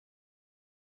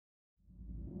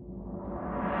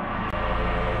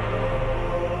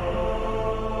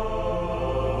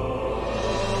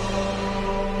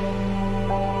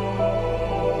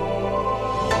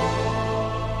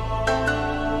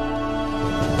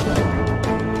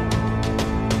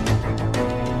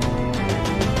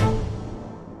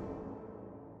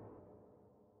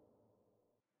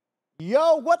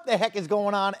Yo, what the heck is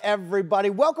going on,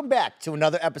 everybody? Welcome back to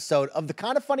another episode of the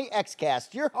Kinda Funny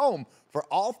Xcast, your home for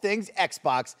all things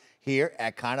Xbox here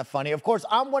at Kinda Funny. Of course,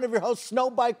 I'm one of your hosts,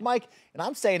 Snowbike Mike, and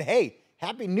I'm saying, hey,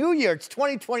 Happy New Year. It's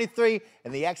 2023,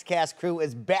 and the Xcast crew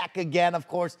is back again. Of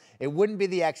course, it wouldn't be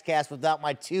the Xcast without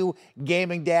my two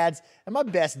gaming dads and my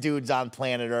best dudes on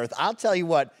planet Earth. I'll tell you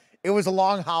what, it was a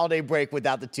long holiday break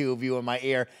without the two of you in my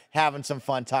ear, having some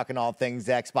fun talking all things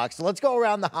Xbox. So let's go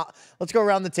around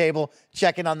the table,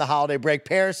 check in on the holiday break.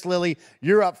 Paris, Lily,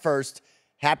 you're up first.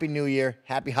 Happy New Year,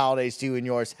 happy holidays to you and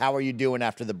yours. How are you doing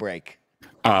after the break?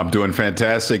 I'm doing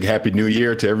fantastic. Happy New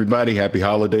Year to everybody. Happy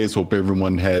holidays. Hope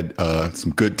everyone had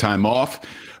some good time off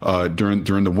during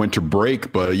the winter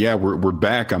break. But yeah, we're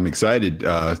back. I'm excited.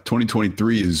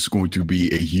 2023 is going to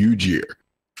be a huge year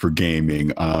for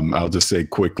gaming. I'll just say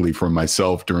quickly for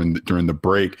myself during the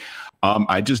break,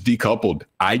 I just decoupled.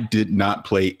 I did not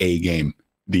play a game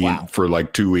for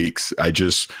like 2 weeks. I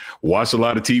just watched a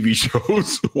lot of TV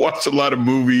shows, watched a lot of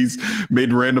movies,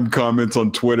 made random comments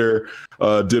on Twitter,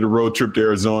 did a road trip to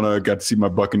Arizona, got to see my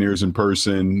Buccaneers in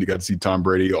person, got to see Tom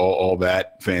Brady, all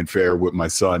that fanfare with my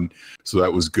son. So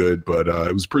that was good, but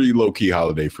it was a pretty low-key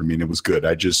holiday for me, and it was good.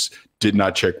 I just did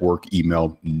not check work,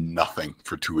 email, nothing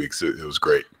for 2 weeks. It was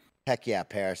great. Heck yeah,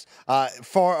 Paris.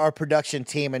 For our production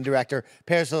team and director,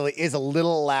 Paris Lily is a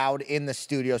little loud in the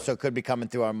studio, so it could be coming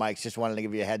through our mics. Just wanted to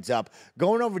give you a heads up.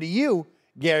 Going over to you,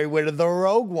 Gary Whitta, the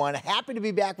Rogue One. Happy to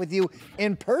be back with you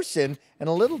in person, and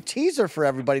a little teaser for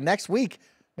everybody. Next week,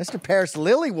 Mr. Paris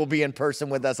Lily will be in person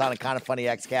with us on a Kinda Funny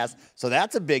Xcast, so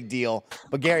that's a big deal.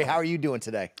 But Gary, how are you doing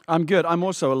today? I'm good. I'm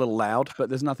also a little loud, but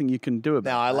there's nothing you can do about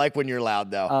it. No, I like when you're loud,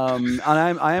 though. And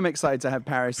I am excited to have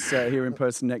Paris here in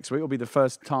person next week. It'll be the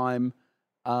first time.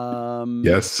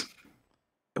 Yes.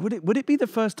 Would it be the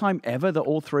first time ever that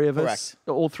all three of us,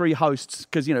 all three hosts,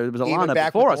 because there was Alana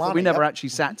back before with us, but Alana, we never actually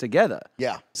sat together.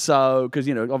 Yeah. So, because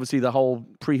obviously the whole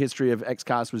prehistory of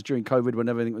Xcast was during COVID when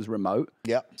everything was remote.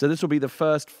 Yep. So this will be the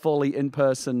first fully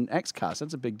in-person Xcast.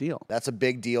 That's a big deal. That's a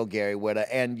big deal, Gary Whitta.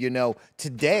 And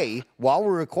today, while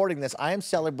we're recording this, I am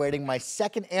celebrating my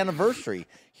second anniversary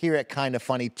here at Kinda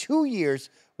Funny. 2 years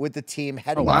with the team,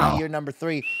 heading into year number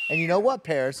 3. And you know what,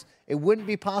 Paris? It wouldn't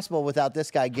be possible without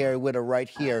this guy, Gary Whitta, right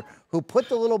here, who put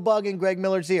the little bug in Greg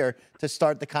Miller's ear to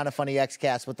start the Kinda Funny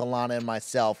Xcast with Alana and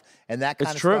myself. And that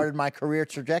kind of started my career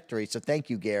trajectory. So thank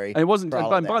you, Gary. And it wasn't,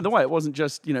 by the way, it wasn't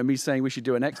just, me saying we should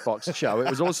do an Xbox show. It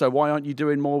was also, why aren't you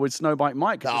doing more with Snowbike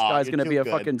Mike? Because this guy's going to be a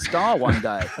fucking star one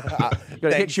day. You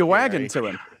got to hitch your wagon to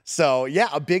him. So, yeah,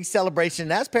 a big celebration.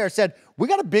 And as Paris said, we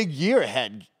got a big year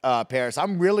ahead, Paris.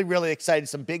 I'm really, really excited.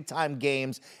 Some big-time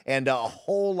games and a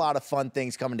whole lot of fun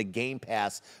things coming to Game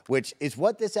Pass, which is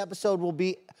what this episode will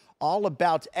be all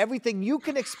about. Everything you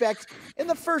can expect in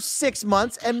the first 6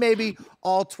 months and maybe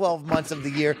all 12 months of the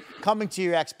year coming to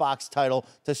your Xbox title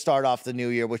to start off the new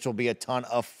year, which will be a ton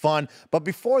of fun. But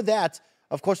before that,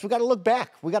 of course, we got to look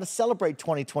back. We got to celebrate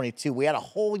 2022. We had a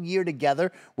whole year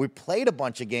together. We played a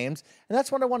bunch of games, and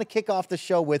that's what I want to kick off the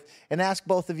show with and ask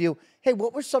both of you, hey,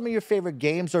 what were some of your favorite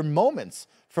games or moments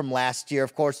from last year?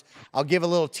 Of course, I'll give a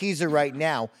little teaser right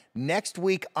now. Next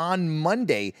week on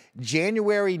Monday,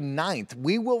 January 9th,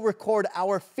 we will record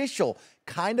our official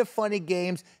Kinda Funny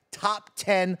Games Top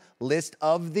 10 list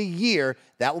of the year.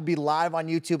 That will be live on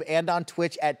YouTube and on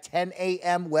Twitch at 10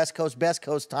 a.m. West Coast, Best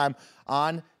Coast time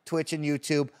on Twitch and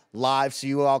YouTube live, so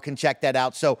you all can check that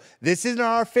out. So this isn't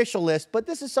our official list, but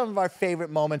this is some of our favorite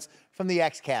moments from the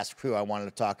Xcast crew I wanted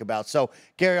to talk about. So,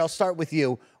 Gary, I'll start with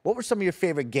you. What were some of your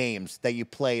favorite games that you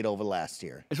played over last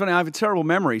year? It's funny, I have a terrible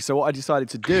memory, so what I decided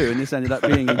to do, and this ended up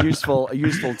being a useful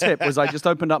tip, was I just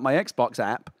opened up my Xbox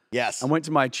app and went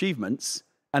to my achievements,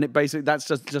 and it basically, that's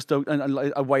just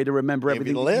a way to remember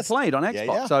everything that you played on Xbox.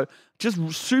 Yeah. So just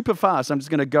super fast, I'm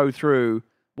just going to go through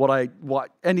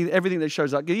everything that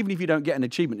shows up. Even if you don't get an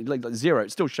achievement, like 0,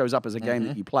 it still shows up as a game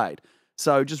that you played.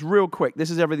 So just real quick,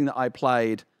 this is everything that I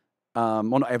played. Well,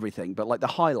 not everything, but like the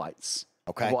highlights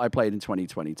of what I played in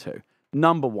 2022.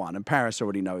 Number 1, and Paris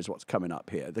already knows what's coming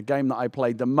up here. The game that I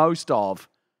played the most of,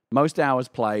 most hours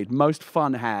played, most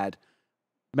fun had.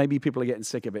 Maybe people are getting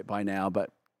sick of it by now, but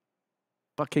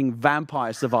fucking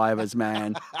Vampire Survivors,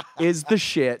 man, is the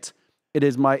shit. It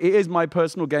is my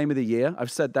personal game of the year.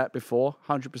 I've said that before,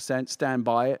 100%. Stand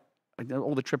by it.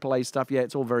 All the AAA stuff, yeah,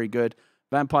 it's all very good.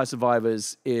 Vampire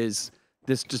Survivors is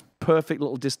this just perfect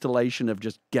little distillation of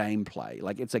just gameplay.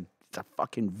 Like it's a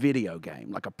fucking video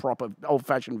game, like a proper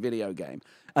old-fashioned video game.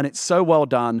 And it's so well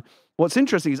done. What's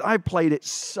interesting is I played it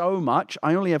so much.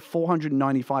 I only have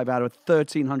 495 out of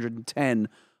 1,310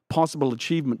 possible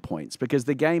achievement points because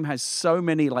the game has so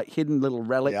many like hidden little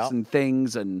relics and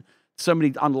things and so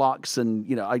many unlocks, and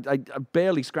I'm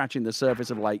barely scratching the surface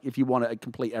of like if you want to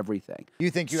complete everything. You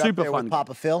think you're super up there with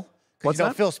Papa Phil? What's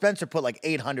that? Phil Spencer put like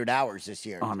 800 hours this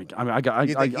year. I got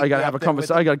to have a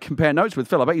conversation. I got to compare notes with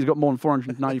Phil. I bet he's got more than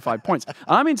 495 points.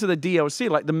 I'm into the DLC,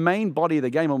 like the main body of the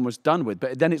game almost done with,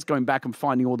 but then it's going back and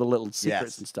finding all the little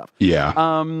secrets and stuff. Yeah.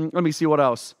 Let me see what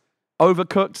else.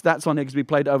 Overcooked, that's on here because we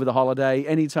played over the holiday.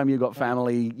 Anytime you've got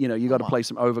family, you got to play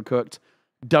some Overcooked.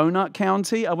 Donut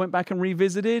County, I went back and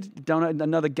revisited.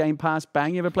 Another Game Pass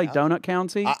bang. You ever played Donut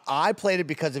County? I played it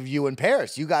because of you in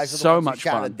Paris. You guys are the so ones much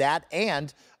who shouted fun. That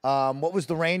and what was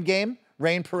the rain game?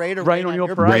 Rain Parade or Rain on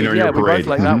Your Parade? Rain on Your we Parade. both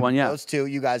like that one. Yeah, those two.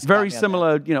 You guys very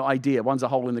similar. Idea. One's a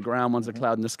hole in the ground. One's a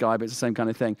cloud in the sky. But it's the same kind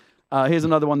of thing. Here's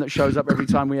another one that shows up every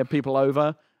time we have people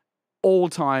over.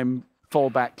 All-time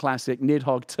fallback classic,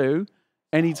 Nidhogg 2.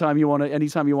 Anytime you want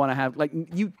to have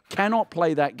you cannot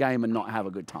play that game and not have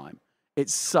a good time.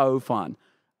 It's so fun.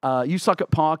 You Suck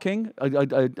at Parking, a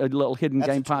little hidden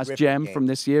Game Pass gem from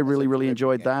this year. Really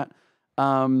enjoyed that.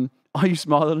 Are You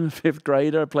Smarter Than a Fifth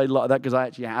Grader? I played a lot of that because I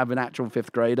actually have an actual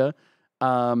fifth grader.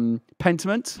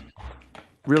 Pentiment.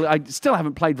 Really, I still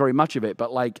haven't played very much of it,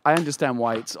 but I understand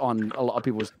why it's on a lot of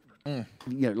people's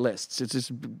lists. It's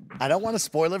just. I don't want to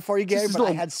spoil it for you, Gary, but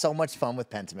I had so much fun with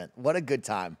Pentiment. What a good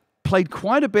time. Played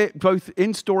quite a bit, both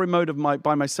in story mode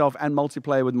by myself and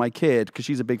multiplayer with my kid, because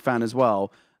she's a big fan as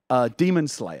well. Demon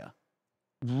Slayer.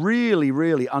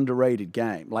 Really underrated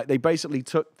game. Like, they basically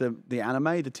took the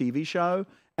anime, the TV show,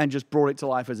 and just brought it to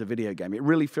life as a video game. It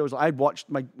really feels like I'd watched,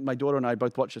 my daughter and I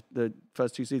both watched the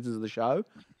first 2 seasons of the show,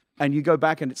 and you go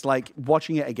back and it's like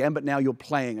watching it again, but now you're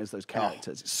playing as those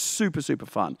characters. It's super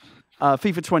fun.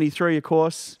 FIFA 23, of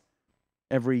course.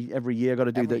 Every year, got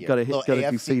to do that. Got to do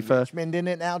FIFA. Richmond in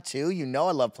it now too.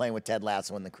 I love playing with Ted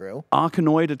Lasso and the crew.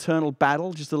 Arkanoid Eternal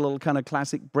Battle, just a little kind of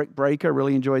classic brick breaker.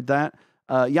 Really enjoyed that.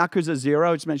 Yakuza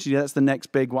 0, just mentioned that's the next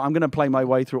big one. I'm going to play my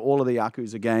way through all of the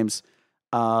Yakuza games,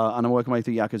 and I'm working my way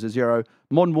through Yakuza 0.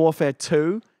 Modern Warfare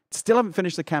 2. Still haven't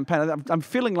finished the campaign. I'm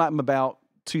feeling like I'm about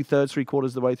 2/3, 3/4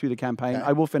 of the way through the campaign. Okay.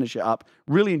 I will finish it up.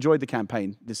 Really enjoyed the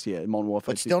campaign this year, Modern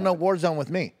Warfare. But still no Warzone with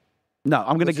me. No,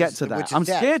 I'm going to get to that. I'm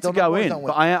scared to go in,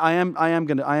 but I am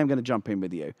going to jump in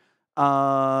with you.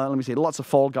 Let me see. Lots of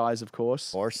Fall Guys, of course.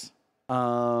 Of course.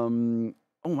 Oh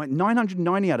my,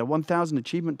 990 out of 1,000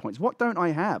 achievement points. What don't I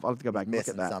have? I'll have to go back and look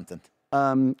at that.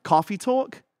 Something. Coffee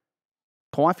Talk.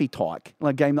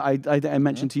 A game that I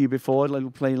mentioned to you before.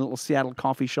 Like playing a little Seattle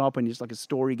coffee shop, and it's like a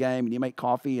story game, and you make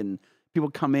coffee, and people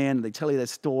come in and they tell you their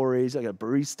stories. Like a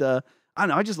barista. I don't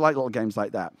know. I just like little games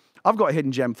like that. I've got a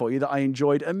hidden gem for you that I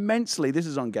enjoyed immensely. This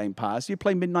is on Game Pass. You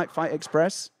play Midnight Fight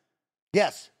Express?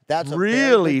 Yes. That's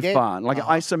really fun. Like an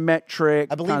isometric.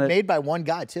 I believe made by one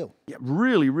guy, too. Yeah,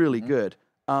 really good.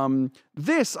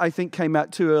 This, I think, came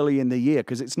out too early in the year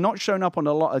because it's not shown up on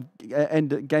a lot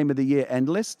of Game of the Year end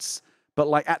lists. But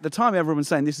like at the time, everyone was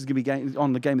saying this is going to be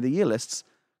on the Game of the Year lists.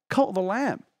 Cult of the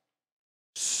Lamb.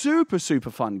 Super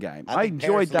fun game. I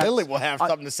enjoyed that. Lily will have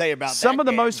something to say about that. Some of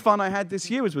the most fun I had this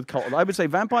year was with Cult. I would say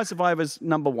Vampire Survivors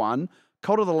 #1.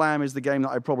 Cult of the Lamb is the game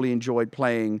that I probably enjoyed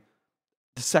playing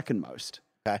the second most.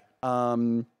 Okay.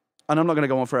 And I'm not going to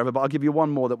go on forever, but I'll give you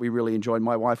one more that we really enjoyed.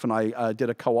 My wife and I did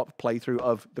a co-op playthrough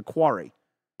of The Quarry.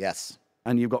 Yes.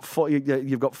 And you've got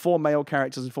 4 male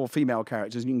characters and 4 female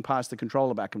characters, and you can pass the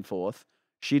controller back and forth.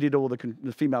 She did all the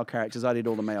female characters. I did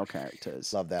all the male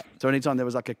characters. Love that. So anytime there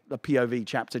was like a POV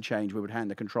chapter change, we would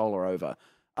hand the controller over.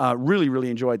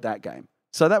 Really enjoyed that game.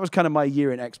 So that was kind of my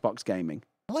year in Xbox gaming.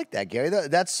 I like that, Gary.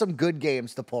 That's some good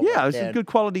games to pull. Yeah, some good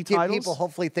quality titles. Get people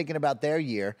hopefully thinking about their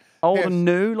year. Old and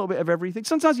new, a little bit of everything.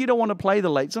 Sometimes you don't want to play the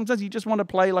late. Sometimes you just want to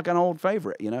play like an old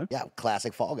favorite, Yeah,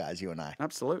 classic Fall Guys, you and I.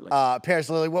 Absolutely. Paris,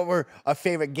 Lily, what were a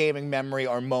favorite gaming memory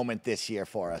or moment this year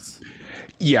for us?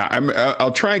 Yeah,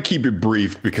 I'll try and keep it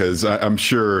brief because I'm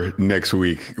sure next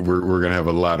week we're going to have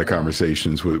a lot of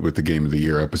conversations with the Game of the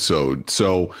Year episode.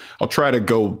 So I'll try to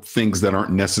go things that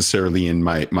aren't necessarily in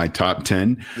my top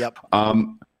 10. Yep.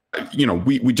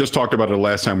 We just talked about it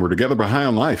last time we were together, but High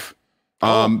on Life.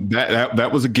 That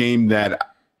was a game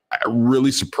that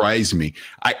really surprised me.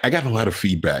 I got a lot of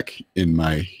feedback in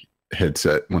my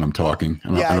headset when I'm talking.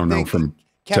 I don't know from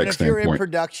Kevin, tech if you're standpoint. in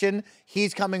production,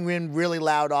 he's coming in really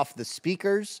loud off the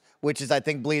speakers, which is, I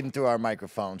think, bleeding through our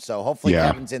microphone. So hopefully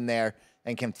Kevin's in there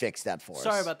and can fix that for us.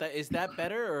 Sorry about that. Is that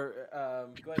better? Or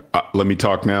go ahead. Let me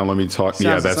talk now. Let me talk.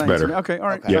 Sounds that's better. Okay, all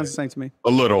right. Sounds the same to me. A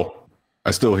little.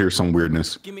 I still hear some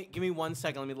weirdness. Give me 1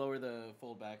 second. Let me lower the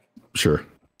fold back. Sure.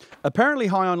 Apparently,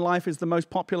 High on Life is the most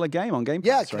popular game on Game Pass.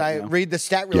 Yeah, can I read the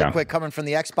stat really quick coming from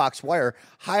the Xbox Wire?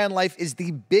 High on Life is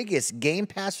the biggest Game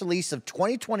Pass release of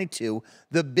 2022,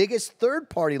 the biggest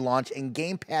third-party launch in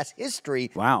Game Pass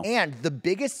history, and the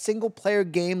biggest single-player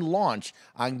game launch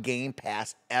on Game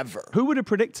Pass ever. Who would have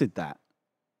predicted that?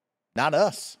 Not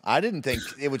us. I didn't think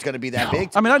it was going to be that big.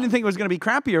 I mean, I didn't think it was going to be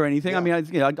crappy or anything. Yeah. I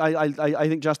mean, I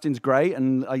think Justin's great,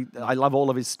 and I love all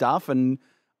of his stuff, and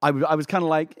I was kind of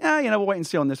like, yeah, we'll wait and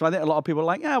see on this. I think a lot of people are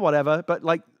like, yeah, whatever. But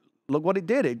like, look what it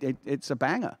did. It's a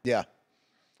banger. Yeah.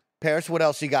 Paris, what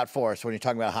else you got for us when you're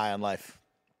talking about High on Life?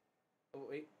 Oh,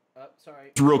 wait.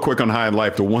 Sorry. Real quick on High on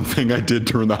Life, the one thing I did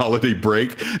during the holiday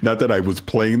break, not that I was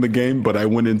playing the game, but I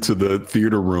went into the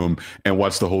theater room and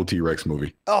watched the whole T-Rex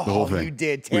movie. Oh, the whole thing. You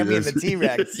did. Tammy and the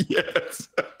T-Rex. Yes.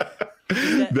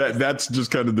 That's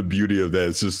just kind of the beauty of that.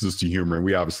 It's just the humor. And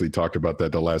we obviously talked about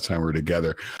that the last time we were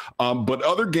together. But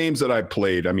other games that I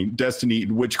played, I mean, Destiny,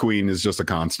 Witch Queen is just a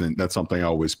constant. That's something I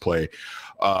always play.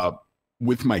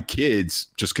 With my kids,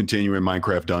 just continuing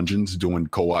Minecraft Dungeons, doing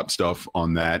co-op stuff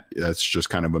on that. That's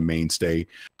just kind of a mainstay.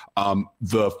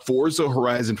 The Forza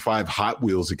Horizon 5 Hot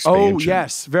Wheels expansion. Oh,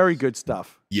 yes. Very good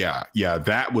stuff. Yeah.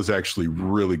 That was actually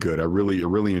really good. I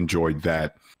really enjoyed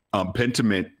that.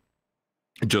 Pentiment,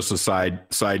 just a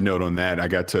side note on that, I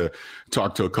got to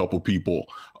talk to a couple people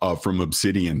from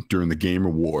Obsidian during the Game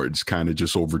Awards, kind of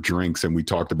just over drinks, and we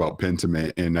talked about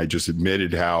Pentiment, and I just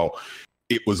admitted how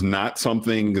it was not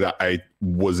something that I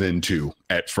was into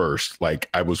at first. Like,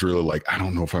 I was really like, I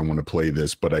don't know if I want to play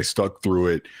this, but I stuck through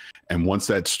it. And once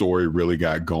that story really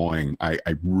got going, I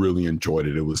really enjoyed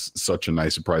it. It was such a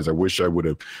nice surprise. I wish I would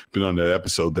have been on that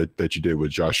episode that you did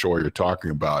with Josh Sawyer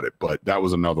talking about it, but that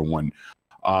was another one.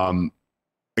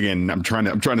 Again, I'm trying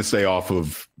to stay off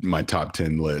of my top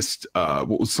 10 list.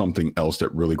 What was something else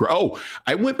that really grew? Oh,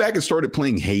 I went back and started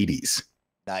playing Hades.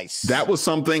 Nice. That was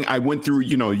something I went through.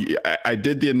 I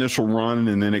did the initial run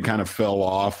and then it kind of fell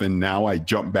off, and now I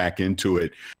jumped back into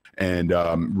it and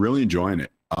really enjoying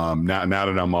it. Now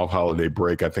that I'm off holiday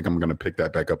break, I think I'm going to pick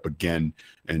that back up again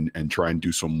and try and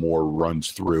do some more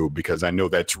runs through, because I know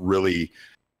that's really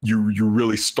you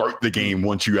really start the game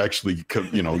once you actually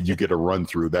you get a run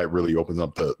through. That really opens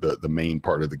up the main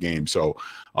part of the game. So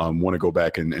want to go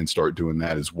back and start doing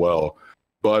that as well.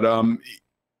 But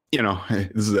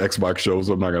this is an Xbox show,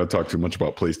 so I'm not going to talk too much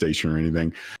about PlayStation or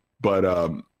anything. But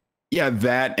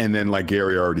that, and then like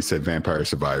Gary already said, Vampire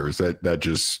Survivors. That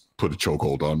just put a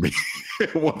chokehold on me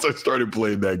once I started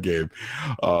playing that game.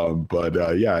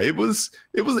 It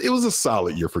was a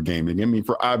solid year for gaming. I mean,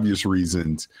 for obvious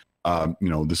reasons.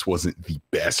 This wasn't the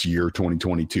best year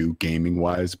 2022 gaming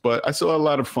wise, but I still had a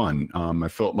lot of fun. I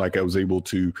felt like I was able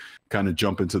to kind of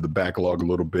jump into the backlog a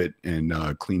little bit and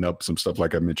clean up some stuff,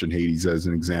 like I mentioned Hades as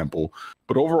an example.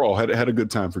 But overall, had a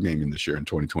good time for gaming this year in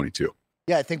 2022.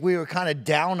 Yeah, I think we were kind of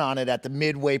down on it at the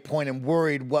midway point and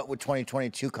worried what would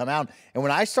 2022 come out. And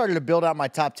when I started to build out my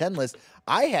top 10 list,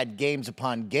 I had games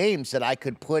upon games that I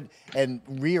could put and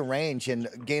rearrange, and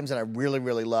games that I really,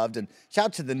 really loved. And shout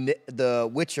out to the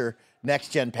Witcher next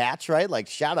gen patch, right? Like,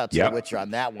 shout out to The Witcher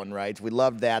on that one, right? We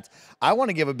loved that. I want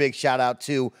to give a big shout out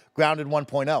to Grounded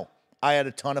 1.0. I had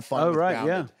a ton of fun with Grounded.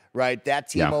 Yeah. Right, that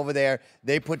team over there,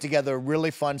 they put together a really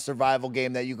fun survival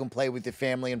game that you can play with your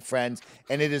family and friends,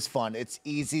 and it is fun. It's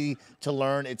easy to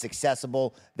learn. It's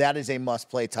accessible. That is a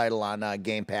must-play title on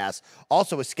Game Pass.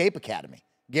 Also, Escape Academy.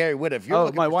 Gary Whitta, if you're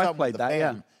looking my for wife something played with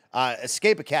that, fam,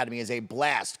 Escape Academy is a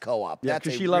blast co-op. Yeah,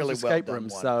 because she loves escape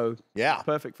rooms, so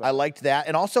perfect for her. I liked that.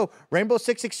 And also, Rainbow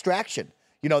Six Extraction.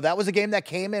 That was a game that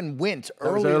came and went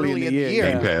early in the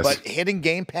year. But hitting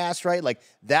Game Pass, right? Like,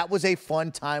 that was a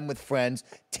fun time with friends,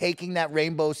 taking that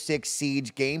Rainbow Six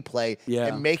Siege gameplay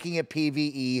and making it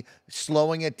PvE,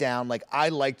 slowing it down. Like, I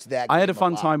liked that game. I had a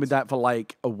fun time with that for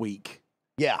like a week.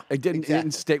 Yeah. It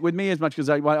didn't stick with me as much as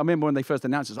I remember when they first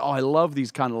announced it. Oh, I love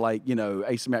these kind of like,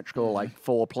 asymmetrical, like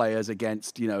 4 players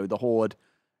against, the Horde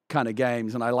kind of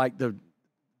games. And I liked the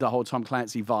whole Tom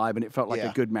Clancy vibe, and it felt like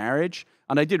a good marriage.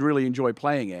 And I did really enjoy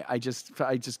playing it. I just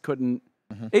couldn't.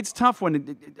 It's tough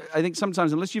when I think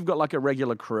sometimes, unless you've got like a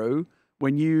regular crew,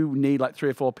 when you need like 3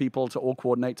 or 4 people to all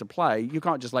coordinate to play, you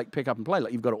can't just like pick up and play.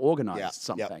 Like, you've got to organize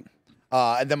something.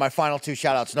 And then my final 2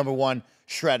 shout outs. Number 1,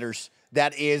 Shredders.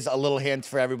 That is a little hint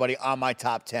for everybody on my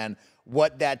top 10.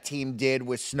 What that team did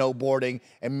with snowboarding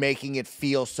and making it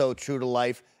feel so true to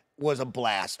life was a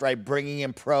blast, right? Bringing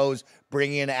in pros,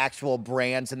 bringing in actual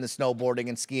brands in the snowboarding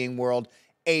and skiing world.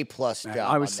 A+ job.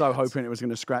 I was so hoping it was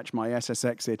going to scratch my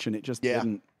SSX itch, and it just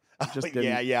didn't.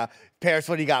 Yeah. Paris,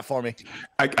 what do you got for me?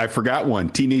 I forgot one.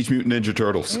 Teenage Mutant Ninja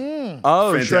Turtles.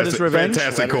 Oh, Shredder's Revenge.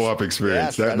 Fantastic co-op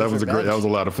experience. Yeah, that was that was a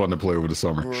lot of fun to play over the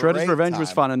summer. Shredder's Revenge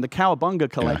was fun, and the Cowabunga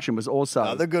collection was also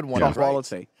another good one. Top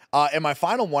quality. And my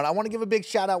final one, I want to give a big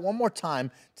shout out one more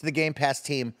time to the Game Pass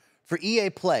team for EA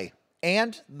Play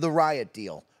and the Riot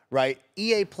deal, right?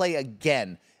 EA Play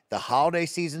again. The holiday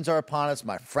seasons are upon us.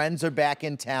 My friends are back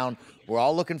in town. We're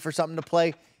all looking for something to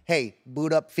play. Hey,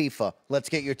 boot up FIFA. Let's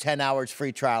get your 10 hours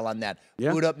free trial on that.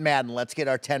 Yeah. Boot up Madden. Let's get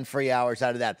our 10 free hours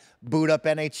out of that. Boot up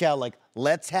NHL. Like,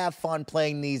 let's have fun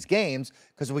playing these games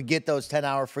because we get those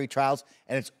 10-hour free trials,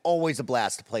 and it's always a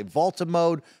blast to play Volta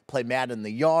mode, play Madden in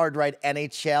the Yard, right,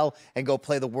 NHL, and go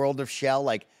play the World of Shell.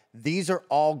 Like, these are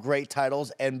all great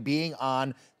titles, and being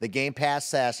on the Game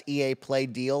Pass / EA Play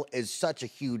deal is such a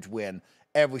huge win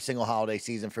every single holiday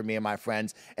season for me and my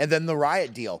friends. And then the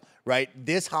Riot deal, right?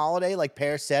 This holiday, like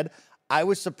Paris said, I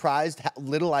was surprised how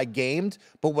little I gamed,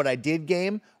 but what I did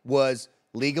game was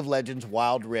League of Legends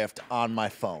Wild Rift on my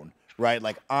phone, right?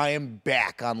 Like, I am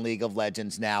back on League of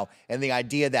Legends now, and the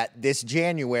idea that this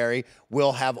January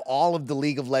we'll have all of the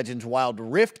League of Legends Wild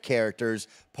Rift characters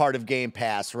part of Game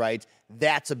Pass, right?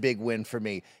 That's a big win for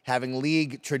me. Having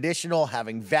League traditional,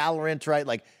 having Valorant, right?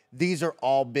 Like, these are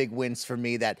all big wins for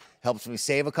me that helps me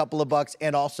save a couple of bucks,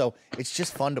 and also it's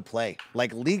just fun to play.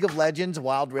 Like, League of Legends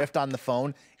Wild Rift on the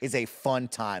phone is a fun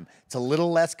time. It's a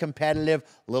little less competitive,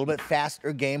 a little bit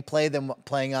faster gameplay than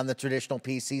playing on the traditional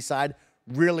PC side.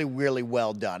 Really, really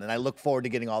well done, and I look forward to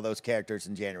getting all those characters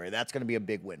in January. That's going to be a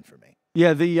big win for me.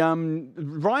 Yeah, the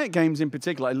Riot games in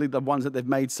particular, the ones that they've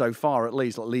made so far, at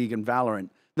least, like League and Valorant,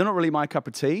 they're not really my cup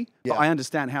of tea, but I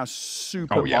understand how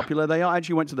super popular they are. I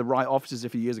actually went to the Riot offices a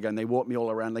few years ago, and they walked me all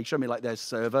around. They showed me like their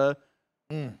server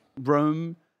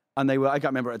room, and they were, I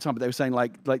can't remember at the time, but they were saying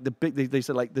like the big, they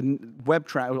said like the web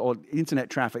traffic or internet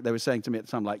traffic, they were saying to me at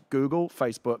the time, like Google,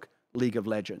 Facebook, League of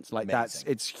Legends. Like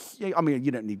it's, I mean,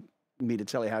 you don't need me to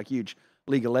tell you how huge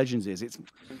League of Legends is. It's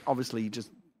obviously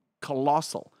just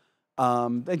colossal.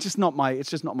 It's just not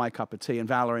my cup of tea. And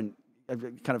Valorant,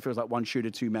 it kind of feels like one shooter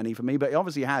too many for me, but it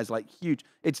obviously has like huge,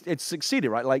 it's succeeded,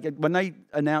 right? Like when they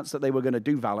announced that they were going to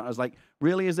do Valorant, I was like,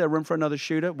 really, is there room for another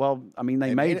shooter? Well, I mean,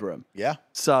 they made room. Yeah.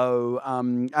 So,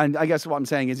 and I guess what I'm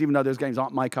saying is, even though those games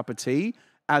aren't my cup of tea,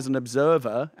 as an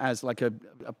observer, as like a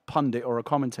pundit or a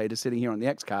commentator sitting here on the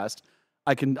Xcast,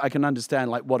 I can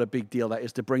understand like what a big deal that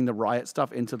is to bring the Riot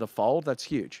stuff into the fold. That's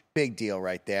huge. Big deal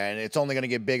right there. And it's only going to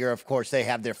get bigger. Of course, they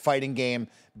have their fighting game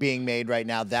being made right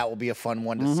now. That will be a fun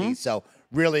one to see. So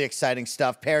really exciting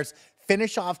stuff. Paris,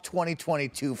 finish off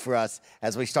 2022 for us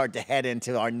as we start to head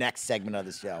into our next segment of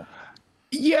the show.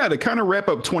 Yeah, to kind of wrap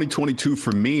up 2022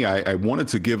 for me, I wanted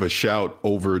to give a shout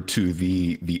over to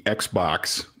the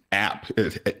Xbox app,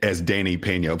 as Danny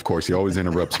Pena, of course, he always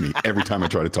interrupts me every time I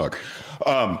try to talk.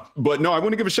 But no, I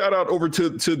want to give a shout out over to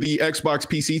the Xbox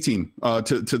PC team,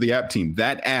 to the app team.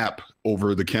 That app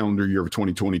over the calendar year of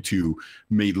 2022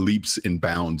 made leaps and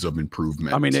bounds of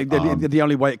improvement. I mean, the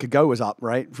only way it could go was up,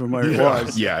 right? From where it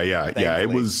was. Yeah. It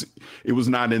was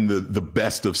not in the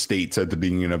best of states at the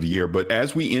beginning of the year. But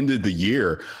as we ended the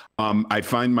year, I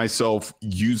find myself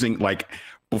using like,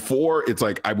 before, it's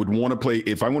like I would want to play,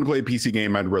 if I want to play a PC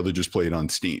game, I'd rather just play it on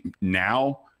Steam.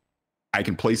 Now, I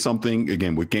can play something,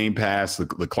 again, with Game Pass, the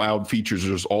cloud features,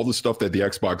 there's all the stuff that the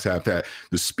Xbox have, that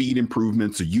the speed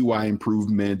improvements, the UI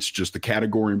improvements, just the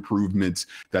category improvements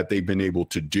that they've been able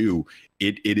to do.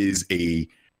 It is in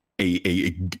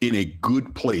a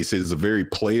good place. It is a very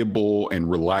playable and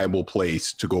reliable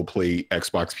place to go play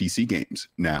Xbox PC games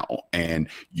now. And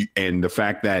the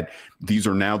fact that these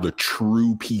are now the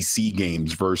true PC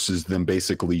games versus them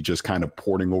basically just kind of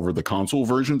porting over the console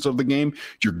versions of the game,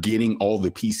 you're getting all the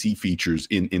PC features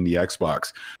in the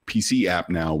Xbox PC app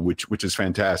now, which is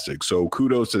fantastic. So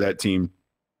kudos to that team.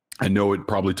 I know it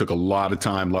probably took a lot of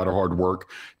time, a lot of hard work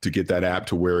to get that app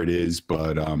to where it is,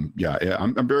 but yeah,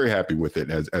 I'm very happy with it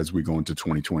as we go into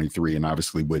 2023, and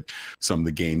obviously with some of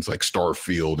the games like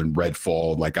Starfield and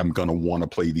Redfall, like I'm gonna want to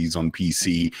play these on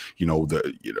PC.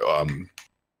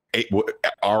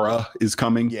 Ara is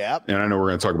coming. Yeah, and I know we're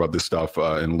going to talk about this stuff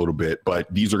in a little bit, but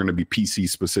these are going to be PC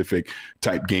specific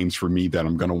type games for me that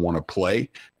I'm going to want to play.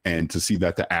 And to see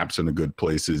that the app's in a good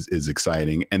place is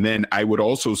exciting. And then I would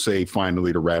also say,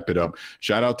 finally, to wrap it up,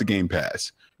 shout out to Game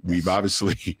Pass. We've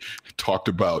obviously talked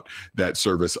about that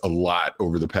service a lot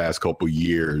over the past couple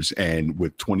years, and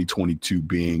with 2022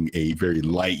 being a very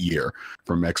light year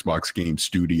from Xbox Game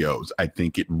Studios, I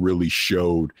think it really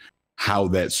showed how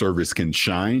that service can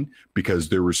shine, because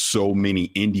there were so many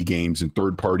indie games and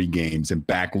third-party games and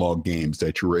backlog games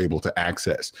that you were able to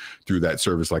access through that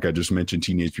service. Like I just mentioned,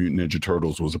 Teenage Mutant Ninja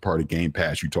Turtles was a part of Game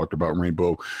Pass. You talked about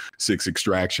Rainbow Six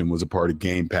Extraction was a part of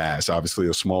Game Pass. Obviously,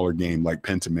 a smaller game like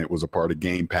Pentiment was a part of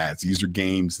Game Pass. These are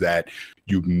games that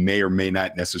you may or may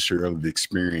not necessarily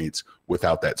experience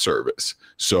without that service.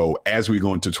 So as we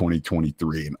go into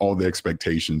 2023 and all the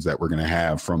expectations that we're going to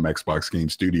have from Xbox Game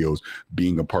Studios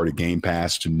being a part of Game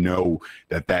Pass, to know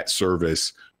that that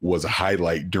service was a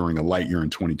highlight during a light year in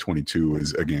 2022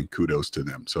 is, again, kudos to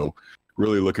them. So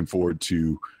really looking forward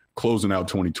to closing out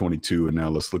 2022, and now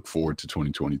let's look forward to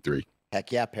 2023.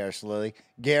 Heck yeah, Paris Lilly.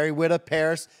 Gary Whitta,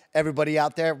 Paris, everybody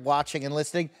out there watching and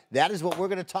listening, that is what we're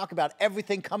going to talk about.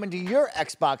 Everything coming to your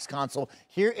Xbox console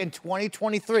here in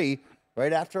 2023,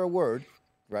 right after a word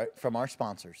right from our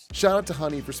sponsors. Shout out to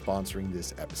Honey for sponsoring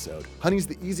this episode. Honey's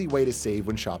the easy way to save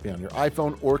when shopping on your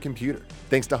iPhone or computer.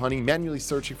 Thanks to Honey, manually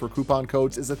searching for coupon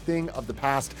codes is a thing of the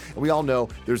past, and we all know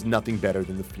there's nothing better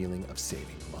than the feeling of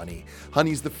saving money.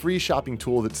 Honey's the free shopping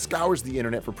tool that scours the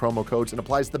internet for promo codes and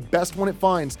applies the best one it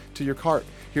finds to your cart.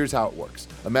 Here's how it works.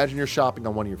 Imagine you're shopping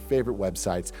on one of your favorite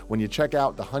websites. When you check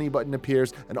out, the Honey button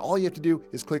appears, and all you have to do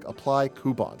is click Apply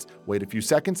Coupons. Wait a few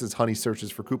seconds as Honey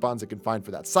searches for coupons it can find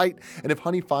for that site, and if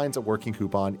Honey finds a working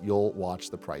coupon, you'll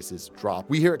watch the prices drop.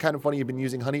 We here at Kind of Funny have been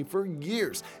using Honey for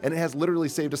years, and it has literally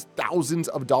saved us thousands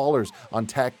of dollars on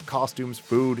tech, costumes,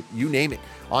 food, you name it.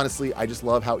 Honestly, I just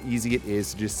love how easy it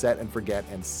is to just set and forget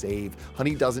and save.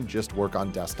 Honey doesn't just work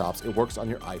on desktops, it works on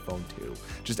your iPhone too.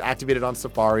 Just activate it on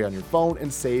Safari on your phone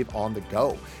and save on the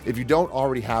go. If you don't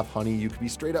already have Honey, you could be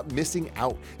straight up missing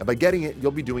out. And by getting it,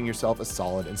 you'll be doing yourself a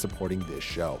solid and supporting this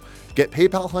show. Get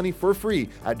PayPal Honey for free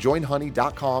at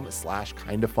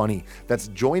joinhoney.com/kindafunny. That's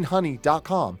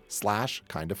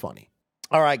joinhoney.com/kindafunny.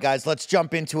 All right, guys, let's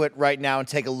jump into it right now and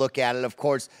take a look at it. Of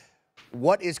course,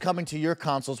 what is coming to your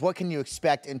consoles? What can you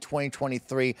expect in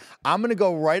 2023? I'm going to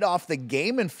go right off the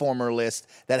Game Informer list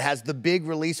that has the big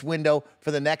release window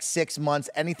for the next 6 months,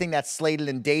 anything that's slated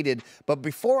and dated. But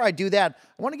before I do that,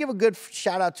 I want to give a good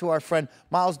shout out to our friend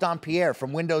Miles Dompierre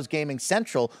from Windows Gaming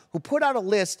Central, who put out a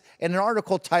list in an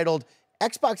article titled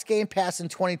Xbox Game Pass in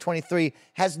 2023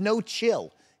 has no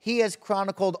chill. He has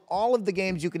chronicled all of the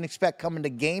games you can expect coming to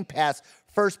Game Pass,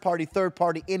 first-party,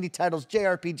 third-party, indie titles,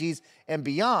 JRPGs, and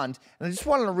beyond. And I just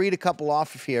wanted to read a couple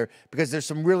off of here because there's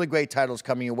some really great titles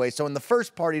coming your way. So in the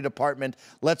first-party department,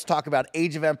 let's talk about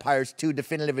Age of Empires 2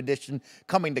 Definitive Edition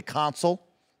coming to console.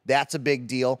 That's a big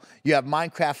deal. You have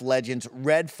Minecraft Legends,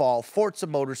 Redfall, Forza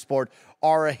Motorsport,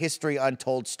 Aura, History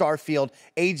Untold, Starfield,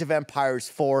 Age of Empires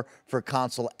 4 for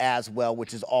console as well,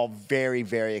 which is all very,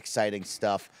 very exciting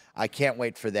stuff. I can't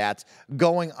wait for that.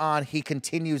 Going on, he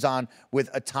continues on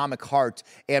with Atomic Heart,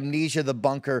 Amnesia the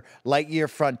Bunker, Lightyear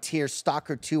Frontier,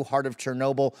 Stalker 2, Heart of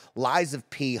Chernobyl, Lies of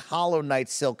P, Hollow Knight,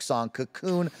 Silksong,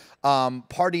 Cocoon,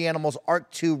 Party Animals,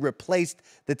 Arc 2, Replaced,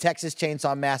 The Texas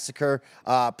Chainsaw Massacre,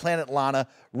 Planet Lana,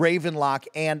 Ravenlock,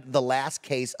 and The Last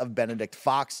Case of Benedict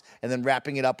Fox. And then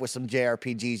wrapping it up with some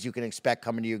JRPGs you can expect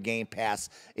coming to your Game Pass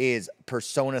is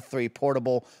Persona 3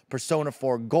 Portable, Persona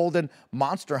 4 Golden,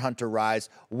 Monster Hunter Rise,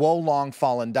 Wo Long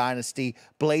Fallen Dynasty,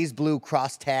 Blaze Blue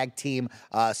Cross Tag Team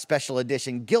Special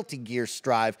Edition, Guilty Gear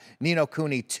Strive, Ni no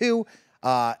Kuni 2,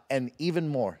 and even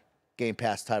more Game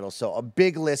Pass titles. So a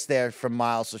big list there from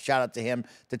Miles, so shout out to him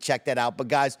to check that out. But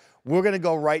guys, we're going to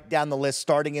go right down the list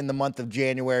starting in the month of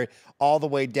January all the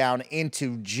way down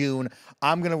into June.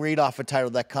 I'm going to read off a title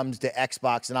that comes to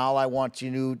Xbox, and all I want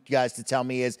you guys to tell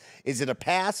me is it a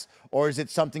pass or is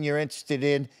it something you're interested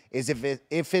in? If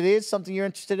it is something you're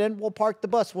interested in, we'll park the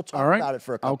bus. We'll talk about it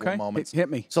for a couple of moments.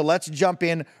 Hit me. So let's jump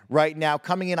in right now.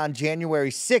 Coming in on January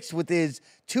 6th, which is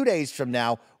 2 days from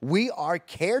now, We Are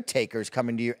Caretakers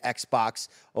coming to your Xbox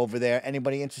over there.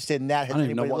 Anybody interested in that? I don't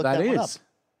even know what that is.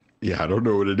 Yeah, I don't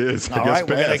know what it is. All right,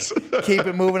 we're going to keep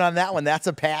it moving on that one. That's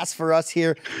a pass for us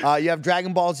here. You have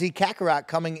Dragon Ball Z Kakarot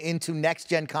coming into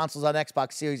next-gen consoles on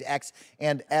Xbox Series X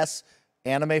and S.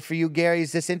 Anime for you, Gary?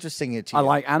 Is this interesting to you? I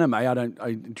like anime.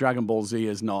 Dragon Ball Z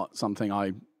is not something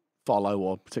I follow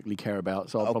or particularly care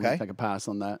about, so I'll probably take a pass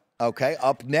on that. Okay,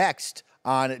 up next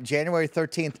on January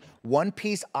 13th, One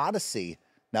Piece Odyssey.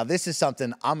 Now, this is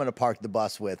something I'm going to park the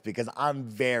bus with because I'm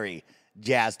very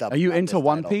jazzed up. Are you into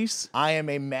One title. Piece? I am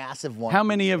a massive One Piece. How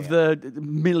many of the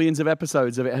millions of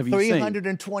episodes of it have you seen?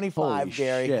 325,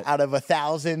 Gary, shit. out of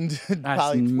 1,000. That's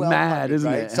probably mad, isn't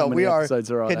right? it? So we are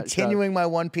continuing my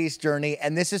One Piece journey,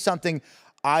 and this is something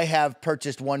I have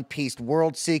purchased One Piece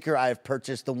World Seeker. I have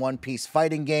purchased the One Piece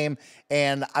fighting game,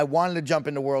 and I wanted to jump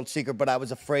into World Seeker, but I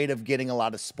was afraid of getting a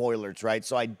lot of spoilers, right?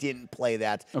 So I didn't play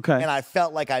that. Okay. And I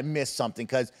felt like I missed something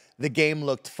because the game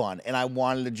looked fun, and I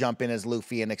wanted to jump in as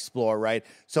Luffy and explore, right?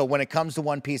 So when it comes to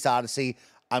One Piece Odyssey,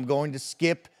 I'm going to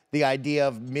skip the idea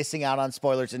of missing out on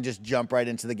spoilers and just jump right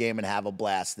into the game and have a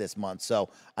blast this month. So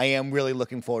I am really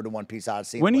looking forward to One Piece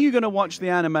Odyssey. When are you going to watch the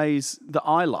animes that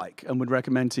I like and would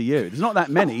recommend to you? There's not that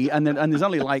many, and there's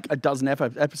only like a dozen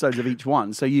episodes of each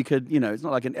one, so you could, it's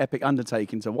not like an epic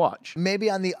undertaking to watch. Maybe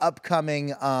on the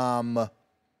upcoming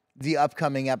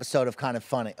episode of Kind of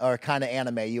Funny or Kind of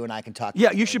Anime, you and I can talk.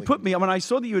 Yeah, you should put me. When I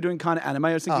saw that you were doing kind of anime,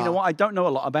 I was thinking, you know what? I don't know a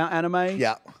lot about anime.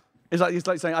 Yeah. It's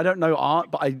like saying I don't know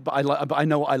art, but I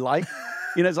know what I like.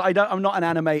 I'm not an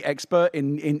anime expert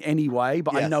in any way,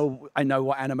 but yes. I know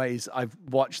what animes I've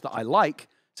watched that I like.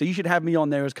 So you should have me on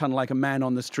there as kind of like a man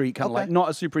on the street, kind of like not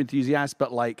a super enthusiast,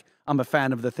 but like I'm a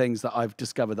fan of the things that I've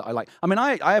discovered that I like. I mean,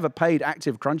 I have a paid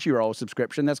active Crunchyroll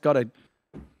subscription. That's got to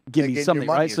give me something,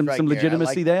 right? Some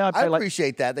legitimacy there. I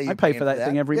appreciate that. I pay for that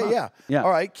thing every month. Yeah. All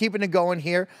right, keeping it going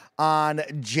here. On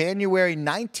January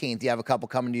 19th, you have a couple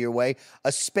coming to your way.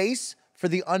 A Space for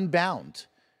the Unbound.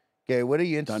 Gary, what are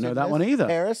you interested in? Don't know that one either.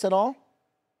 Paris at all?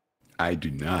 I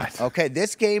do not. Okay,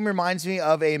 this game reminds me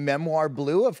of a Memoir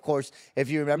Blue. Of course, if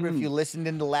you remember, if you listened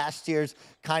into last year's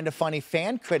Kind of Funny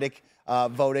fan critic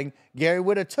voting, Gary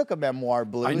would have took a Memoir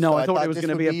Blue. I know. So I thought it was going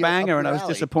to be a banger, and I was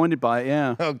disappointed by it.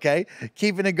 Yeah. Okay.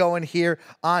 Keeping it going here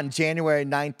on January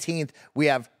 19th, we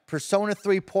have Persona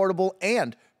 3 Portable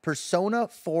and Persona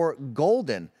 4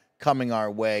 Golden coming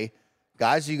our way.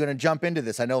 Guys, are you going to jump into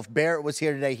this? I know if Barrett was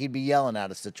here today, he'd be yelling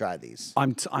at us to try these.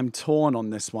 I'm torn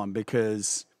on this one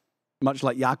because much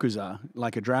like Yakuza,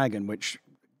 Like a Dragon, which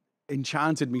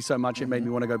enchanted me so much it made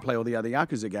me want to go play all the other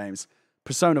Yakuza games.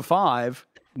 Persona 5,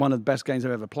 one of the best games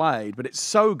I've ever played, but it's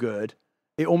so good,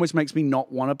 it almost makes me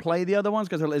not want to play the other ones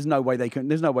because there's no way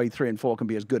 3 and 4 can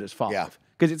be as good as 5. Yeah.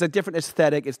 Because it's a different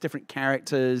aesthetic, it's different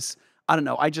characters. I don't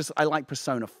know. I like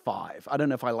Persona 5. I don't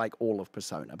know if I like all of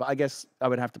Persona, but I guess I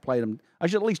would have to play them. I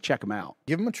should at least check them out.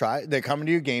 Give them a try. They're coming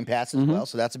to your Game Pass as well,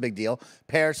 so that's a big deal.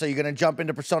 Paris, are you going to jump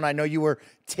into Persona? I know you were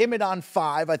timid on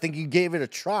 5. I think you gave it a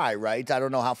try, right? I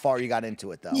don't know how far you got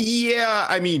into it, though. Yeah,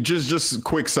 I mean, just a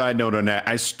quick side note on that.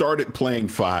 I started playing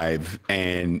 5,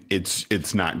 and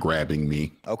it's not grabbing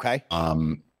me. Okay.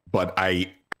 But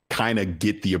I kind of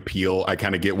get the appeal. I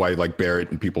kind of get why like Barrett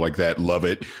and people like that love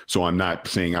it. So I'm not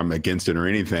saying I'm against it or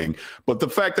anything, but the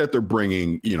fact that they're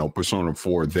bringing, Persona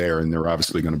 4 there, and they're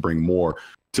obviously going to bring more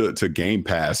to Game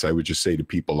Pass, I would just say to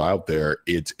people out there,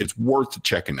 it's worth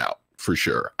checking out for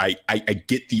sure. I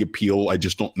get the appeal. I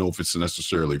just don't know if it's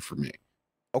necessarily for me.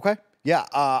 Okay. Yeah,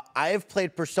 I have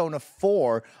played Persona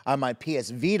 4 on my PS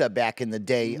Vita back in the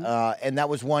day, and that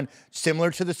was one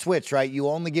similar to the Switch, right? You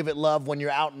only give it love when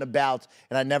you're out and about,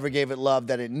 and I never gave it love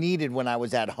that it needed when I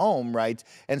was at home, right?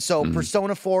 And so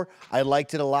Persona 4, I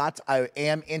liked it a lot. I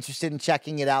am interested in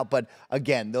checking it out, but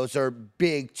again, those are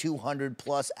big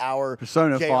 200-plus hour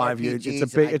Persona 5, JRPGs,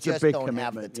 it's a big don't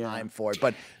commitment. Have the time for it,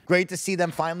 but great to see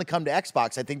them finally come to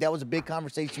Xbox. I think that was a big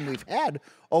conversation we've had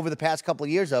over the past couple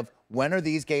of years of when are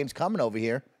these games coming over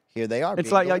here? Here they are.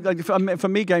 It's like for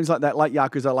me, games like that, like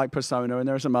Yakuza, like Persona, and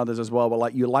there are some others as well, where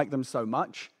like you like them so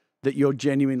much that you're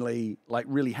genuinely like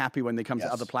really happy when they come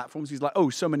to other platforms. He's like, oh,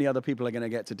 so many other people are going to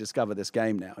get to discover this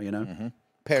game now,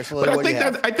 Personally,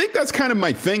 but I think that's kind of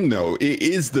my thing, though. It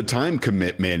is the time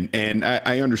commitment, and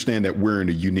I understand that we're in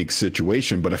a unique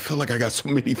situation, but I feel like I got so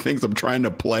many things I'm trying to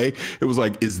play. It was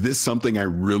like, is this something I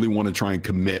really want to try and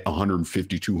commit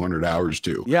 150, 200 hours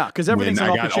to? Yeah, because everything's an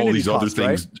opportunity. I got all these other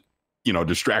things,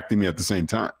 distracting me at the same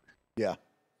time. Yeah.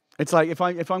 It's like if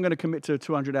I'm going to commit to a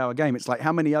 200-hour game, it's like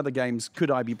how many other games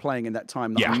could I be playing in that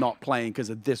time that I'm not playing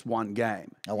because of this one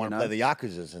game? I want to play the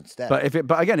Yakuzas instead. But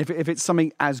if it's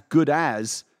something as good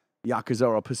as Yakuza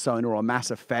or Persona or Mass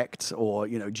Effect or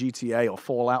GTA or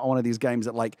Fallout, or one of these games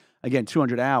that like again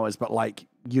 200 hours, but like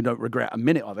you don't regret a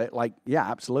minute of it, like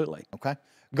absolutely. Okay.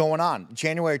 Going on,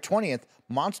 January 20th,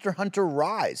 Monster Hunter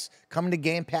Rise coming to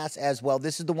Game Pass as well.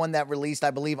 This is the one that released,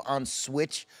 I believe, on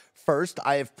Switch first.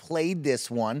 I have played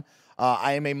this one.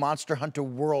 I am a Monster Hunter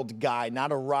World guy,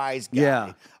 not a Rise guy.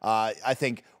 Yeah. I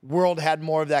think World had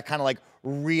more of that kind of like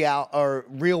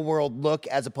real world look,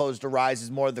 as opposed to Rise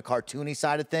is more of the cartoony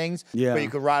side of things. Yeah. Where you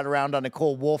could ride around on a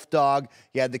cool wolf dog.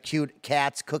 You had the cute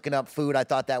cats cooking up food. I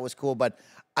thought that was cool, but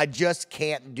I just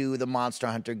can't do the Monster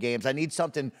Hunter games. I need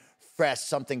something fresh,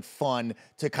 something fun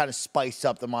to kind of spice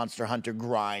up the Monster Hunter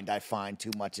grind. I find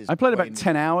too much is. I played about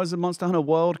 10 hours of Monster Hunter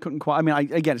World. Couldn't quite. I mean,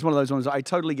 again, it's one of those ones. I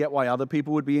totally get why other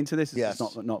people would be into this. It's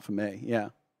just not for me. Yeah.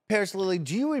 Paris Lily,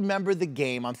 do you remember the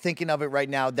game? I'm thinking of it right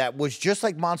now. That was just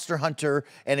like Monster Hunter,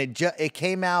 and it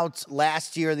came out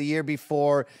last year, the year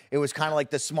before. It was kind of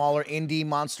like the smaller indie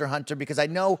Monster Hunter, because I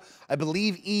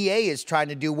believe EA is trying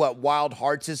to do what Wild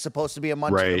Hearts is supposed to be a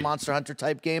Monster Hunter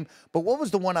type game. But what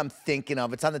was the one I'm thinking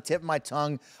of? It's on the tip of my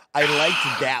tongue. I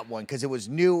liked that one because it was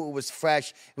new, it was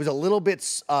fresh, it was a little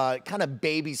bit kind of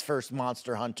baby's first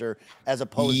Monster Hunter as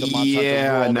opposed to Monster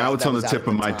Hunter World. Yeah, now it's on the tip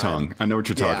of my tongue. I know what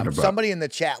you're talking about. Somebody in the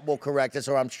chat will correct us,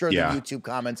 or I'm sure the YouTube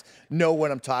comments know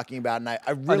what I'm talking about, and I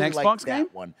really liked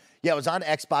that one. Yeah, it was on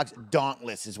Xbox.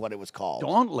 Dauntless is what it was called.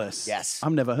 Dauntless? Yes.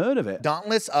 I've never heard of it.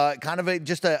 Dauntless, kind of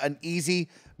just an easy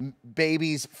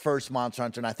baby's first Monster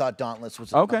Hunter, and I thought Dauntless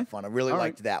was a lot of fun. I really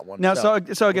liked that one. Now,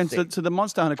 so again, to the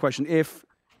Monster Hunter question,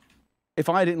 if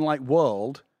I didn't like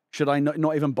World, should I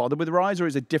not even bother with Rise, or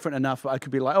is it different enough that I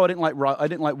could be like, oh, I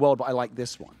didn't like World, but I like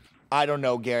this one? I don't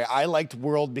know, Gary. I liked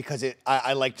World because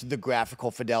I liked the graphical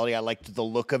fidelity. I liked the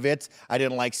look of it. I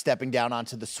didn't like stepping down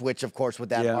onto the Switch, of course, with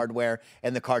that hardware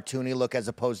and the cartoony look as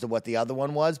opposed to what the other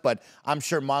one was. But I'm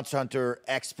sure Monster Hunter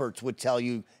experts would tell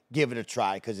you, give it a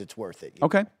try because it's worth it.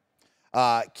 Okay.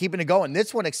 Keeping it going.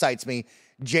 This one excites me.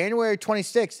 January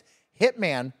 26th,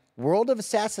 Hitman, World of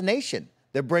Assassination.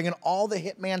 They're bringing all the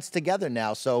Hitmans together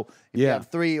now. So if you have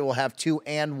 3, you will have 2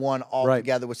 and 1 all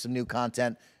together with some new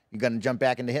content. You going to jump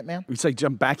back into Hitman? You say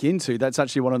jump back into? That's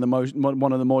actually one of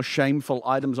the more shameful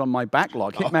items on my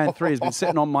backlog. Hitman 3 has been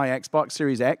sitting on my Xbox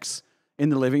Series X in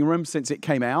the living room since it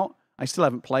came out. I still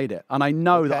haven't played it, and I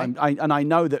know that I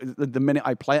know that the minute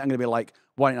I play it, I'm going to be like,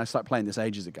 why didn't I start playing this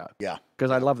ages ago? Yeah,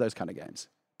 because I love those kind of games.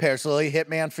 Paris Lily,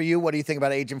 Hitman for you. What do you think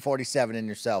about Agent 47 and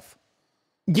yourself?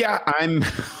 Yeah,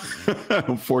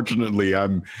 unfortunately,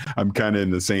 I'm kind of in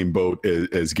the same boat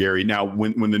as Gary. Now,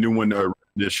 when the new one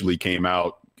initially came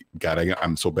out, God,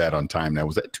 I'm so bad on time now.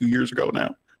 Was that 2 years ago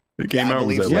now? It came out?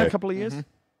 Was that a couple of years.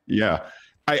 Yeah.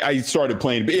 I started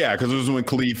playing, but because it was when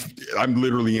Khalif, I'm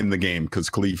literally in the game because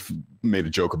Khalif made a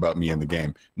joke about me in the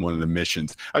game, one of the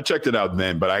missions. I checked it out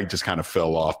then, but I just kind of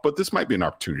fell off. But this might be an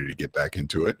opportunity to get back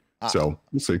into it. So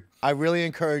we'll see. I really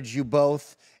encourage you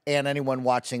both and anyone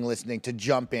watching, listening to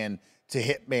jump in to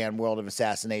Hitman World of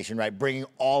Assassination, right? Bringing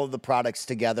all of the products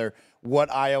together.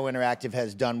 What IO Interactive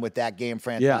has done with that game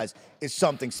franchise is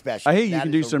something special. I hear you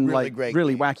can do some really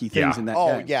wacky things in that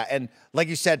game. Oh, yeah. And like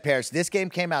you said, Paris, this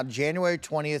game came out January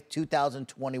 20th,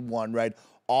 2021, right?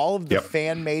 All of the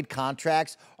fan-made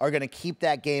contracts are going to keep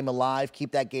that game alive,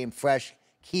 keep that game fresh,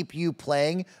 keep you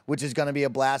playing, which is going to be a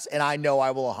blast. And I know I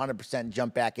will 100%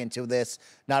 jump back into this,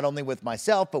 not only with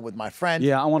myself, but with my friends.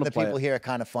 Yeah, I want to play it. The people here are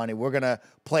kind of funny. We're going to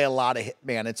play a lot of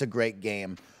Hitman. It's a great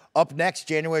game. Up next,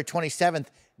 January 27th,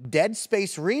 Dead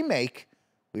Space Remake.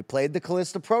 We played the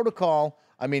Callisto Protocol.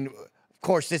 I mean, of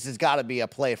course, this has got to be a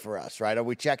play for us, right? Are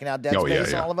we checking out Dead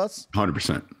Space, all of us?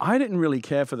 100%. I didn't really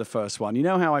care for the first one. You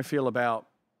know how I feel about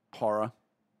horror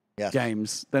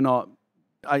games? They're not...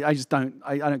 I just don't.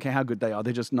 I don't care how good they are.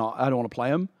 They're just not. I don't want to play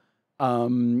them.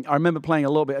 I remember playing a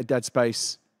little bit of Dead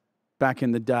Space back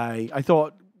in the day. I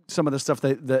thought some of the stuff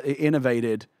that it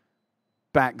innovated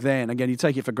back then. Again, you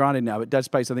take it for granted now, but Dead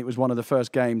Space, I think, was one of the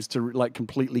first games to like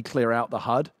completely clear out the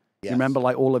HUD. Yes. You remember,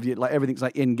 like all of you, like everything's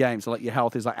like in game, so like your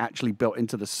health is like actually built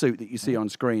into the suit that you see on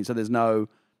screen. So there's no,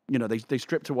 they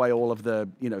stripped away all of the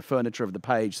furniture of the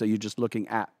page, so you're just looking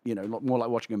at more like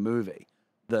watching a movie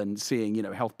than seeing,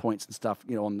 health points and stuff,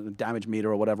 on the damage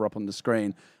meter or whatever up on the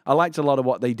screen. I liked a lot of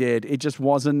what they did. It just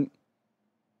wasn't...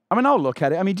 I mean, I'll look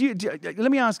at it. I mean,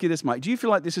 let me ask you this, Mike. Do you feel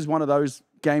like this is one of those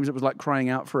games that was like crying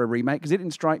out for a remake? Because it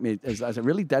didn't strike me as a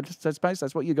really Dead Space.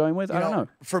 That's what you're going with? I don't know.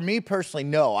 For me personally,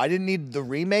 no. I didn't need the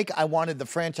remake. I wanted the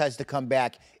franchise to come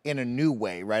back in a new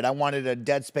way, right? I wanted a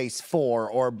Dead Space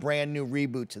 4 or a brand new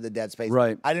reboot to the Dead Space.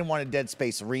 Right. I didn't want a Dead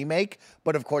Space remake.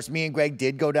 But of course, me and Greg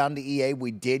did go down to EA.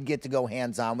 We did get to go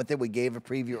hands-on with it. We gave a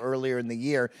preview earlier in the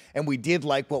year, and we did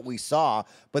like what we saw.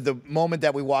 But the moment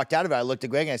that we walked out of it, I looked at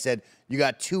Greg and I said, you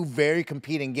got 2 very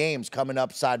competing games coming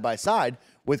up side by side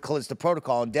with Callisto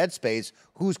Protocol and Dead Space.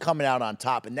 Who's coming out on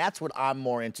top? And that's what I'm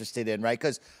more interested in, right?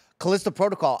 Because Callisto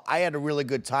Protocol, I had a really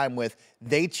good time with.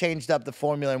 They changed up the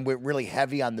formula and went really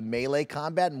heavy on the melee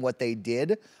combat and what they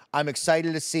did. I'm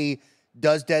excited to see,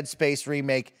 does Dead Space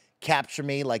Remake capture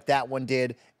me like that one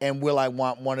did, and will I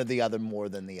want one or the other more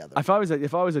than the other? If I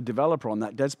was a developer on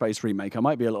that Dead Space remake, I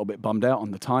might be a little bit bummed out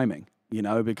on the timing,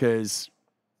 because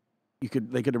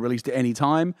they could have released it any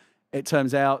time. It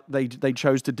turns out they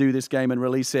chose to do this game and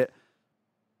release it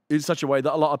in such a way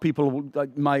that a lot of people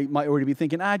might already be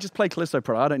thinking, just play Callisto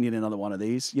Pro. I don't need another one of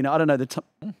these. I don't know.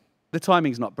 The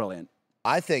timing's not brilliant.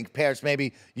 I think, Paris,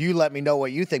 maybe you let me know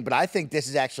what you think, but I think this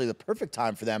is actually the perfect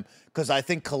time for them because I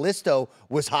think Callisto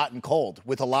was hot and cold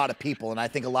with a lot of people, and I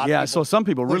think a lot of people so some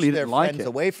people really didn't like it.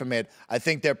 Away from it. I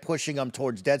think they're pushing them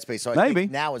towards Dead Space, so I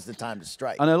think now is the time to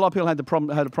strike. I know a lot of people had a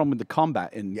problem with the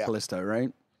combat in Callisto,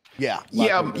 right? Yeah.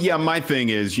 My thing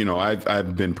is,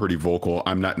 I've been pretty vocal.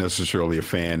 I'm not necessarily a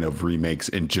fan of remakes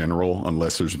in general,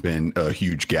 unless there's been a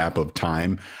huge gap of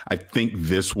time. I think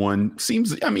this one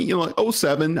seems,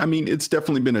 07, it's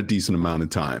definitely been a decent amount of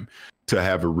time to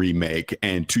have a remake.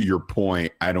 And to your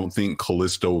point, I don't think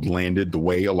Callisto landed the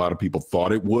way a lot of people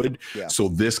thought it would. Yeah. So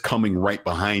this coming right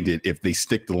behind it, if they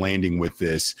stick the landing with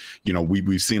this,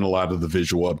 we've seen a lot of the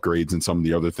visual upgrades and some of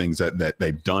the other things that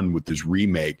they've done with this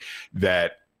remake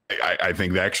that I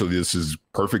think that actually this is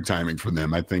perfect timing for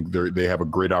them. I think they have a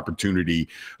great opportunity,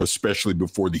 especially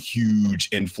before the huge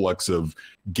influx of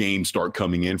games start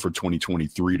coming in for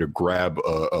 2023 to grab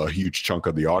a huge chunk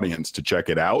of the audience to check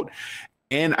it out.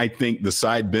 And I think the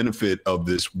side benefit of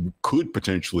this could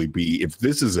potentially be, if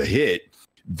this is a hit,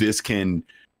 this can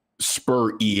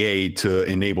spur EA to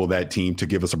enable that team to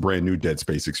give us a brand new Dead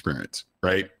Space experience,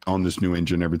 right? On this new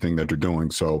engine, everything that they're doing.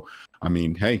 So,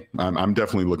 hey, I'm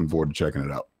definitely looking forward to checking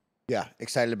it out. Yeah,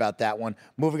 excited about that one.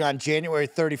 Moving on, January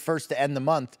 31st to end the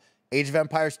month, Age of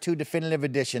Empires 2 Definitive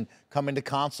Edition coming to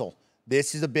console.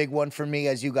 This is a big one for me.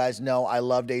 As you guys know, I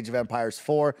loved Age of Empires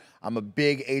 4. I'm a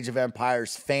big Age of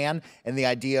Empires fan, and the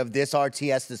idea of this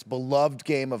RTS, this beloved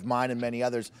game of mine and many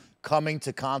others, coming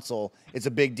to console is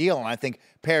a big deal. And I think,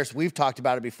 Paris, we've talked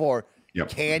about it before. Yep.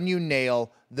 Can you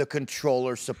nail the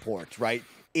controller support, right?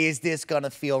 Is this going to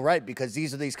feel right? Because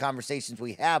these are these conversations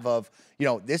we have of,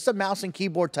 this is a mouse and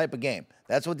keyboard type of game.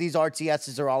 That's what these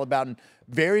RTSs are all about. And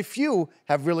very few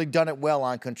have really done it well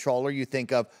on controller. You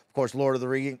think of course, Lord of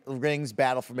the Rings,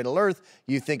 Battle for Middle-earth.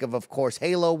 You think of course,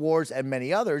 Halo Wars and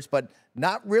many others, but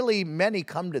not really many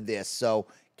come to this. So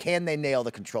can they nail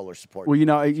the controller support? Well,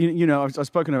 I've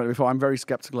spoken about it before. I'm very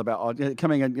skeptical about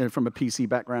coming from a PC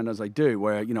background as I do,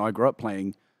 where, I grew up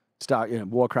playing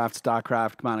Warcraft,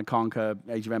 StarCraft, Command & Conquer,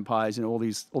 Age of Empires, all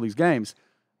these games,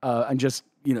 and just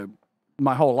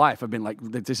my whole life I've been like,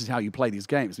 this is how you play these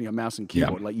games. Mouse and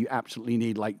keyboard. Yeah. Like you absolutely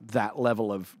need like that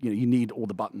level of you need all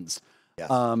the buttons,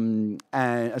 yes. And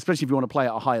especially if you want to play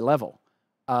at a high level.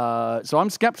 So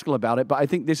I'm skeptical about it, but I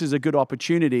think this is a good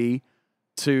opportunity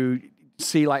to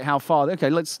see like how far. Okay,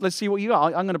 let's see what you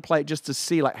got. I'm going to play it just to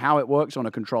see like how it works on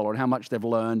a controller and how much they've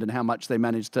learned and how much they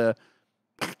managed to.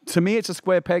 To me, it's a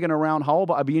square peg in a round hole,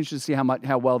 but I'd be interested to see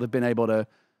how well they've been able to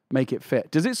make it fit.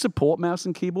 Does it support mouse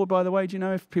and keyboard, by the way? Do you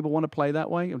know if people want to play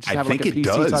that way? Or just have like a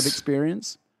PC type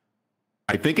experience?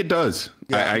 I think it does.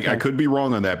 Yeah, I could be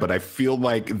wrong on that, but I feel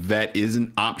like that is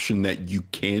an option that you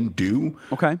can do.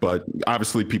 Okay. But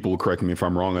obviously people will correct me if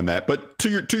I'm wrong on that. But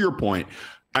to your point,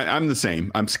 I'm the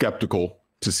same. I'm skeptical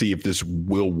to see if this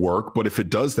will work, but if it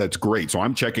does, that's great. So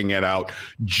I'm checking it out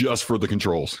just for the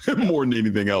controls more than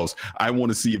anything else. I want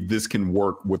to see if this can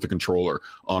work with the controller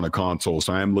on a console.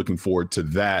 So I am looking forward to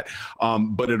that.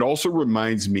 But it also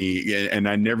reminds me, and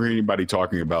I never hear anybody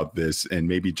talking about this, and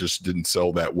maybe just didn't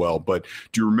sell that well, but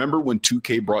do you remember when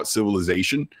 2K brought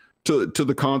Civilization to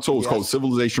the console? It was called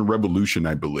Civilization Revolution,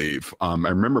 I believe. I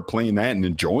remember playing that and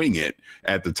enjoying it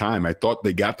at the time. I thought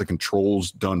they got the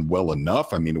controls done well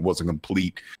enough. It wasn't a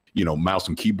complete, mouse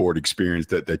and keyboard experience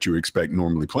that you expect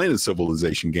normally playing a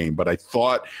Civilization game, but I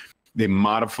thought they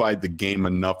modified the game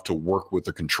enough to work with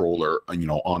the controller,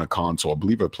 on a console. I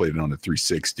believe I played it on a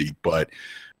 360, but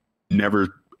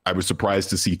I was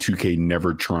surprised to see 2K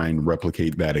never try and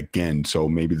replicate that again. So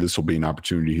maybe this will be an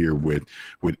opportunity here with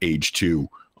Age 2.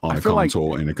 On a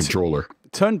console and a controller.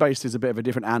 Turn-based is a bit of a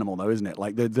different animal, though, isn't it?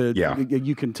 Like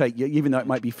you can take, even though it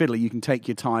might be fiddly, you can take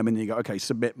your time and then you go, okay,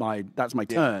 that's my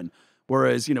turn.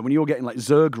 Whereas, when you're getting like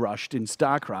Zerg rushed in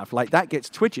StarCraft, like that gets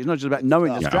twitchy. It's not just about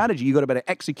knowing the strategy; you got to better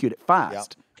execute it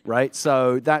fast, right?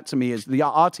 So that to me is the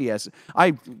RTS.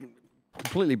 I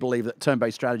completely believe that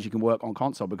turn-based strategy can work on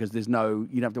console because you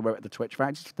don't have to worry about the twitch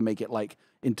factors to make it like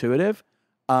intuitive.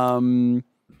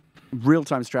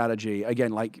 Real-time strategy,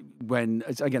 again,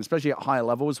 especially at higher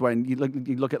levels, when you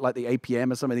look at like the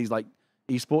APM or some of these like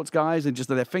esports guys, and just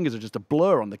their fingers are just a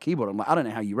blur on the keyboard. I'm like, I don't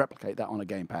know how you replicate that on a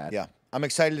gamepad. Yeah, I'm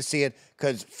excited to see it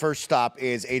because first stop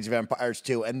is Age of Empires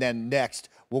 2, and then next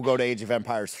we'll go to Age of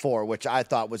Empires 4, which I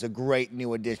thought was a great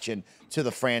new addition to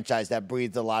the franchise that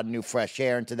breathed a lot of new fresh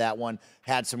air into that one.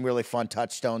 Had some really fun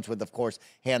touchstones with, of course,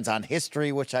 hands-on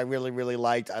history, which I really, really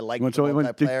liked. I liked the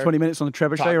multiplayer. 20 minutes on the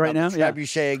trebuchet right now?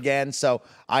 Trebuchet again. So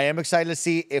I am excited to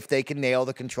see if they can nail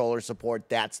the controller support.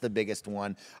 That's the biggest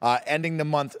one. Ending the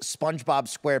month,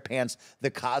 SpongeBob SquarePants, The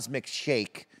Cosmic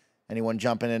Shake. Anyone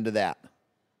jumping into that?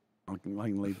 I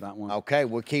can leave that one. Okay,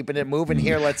 we're keeping it moving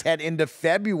here. Let's head into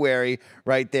February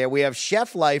right there. We have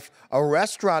Chef Life, a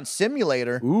restaurant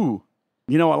simulator. Ooh,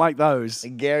 you know I like those.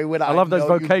 And Gary, I love those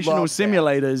vocational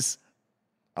simulators.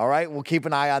 All right, we'll keep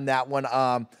an eye on that one.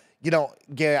 You know,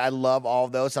 Gary, I love all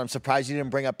of those. I'm surprised you didn't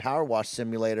bring up Power Wash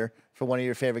Simulator for one of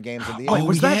your favorite games of the year. Wait,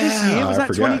 was that this year? Was that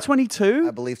 2022?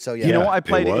 I believe so, yeah. You know what? I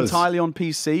played it entirely on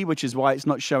PC, which is why it's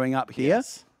not showing up here.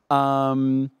 Yes.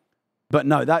 But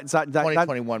no, that's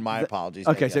 2021. My apologies.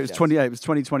 Okay, so it was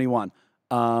 2021.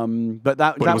 But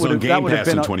that was would on Game have Pass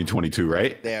been in 2022,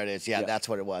 right? There it is. Yeah, that's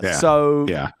what it was. Yeah. So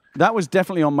yeah, that was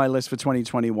definitely on my list for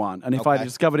 2021. And if I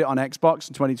discovered it on Xbox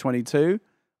in 2022,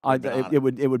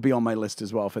 it would be on my list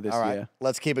as well for this year.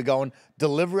 Let's keep it going.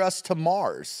 Deliver Us to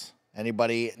Mars.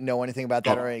 Anybody know anything about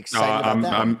that or excited about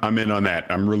that? I'm in on that.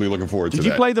 I'm really looking forward to that. Did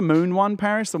you play the Moon one,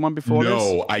 Paris? The one before this?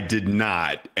 No, I did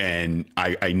not, and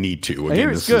I need to. Again, I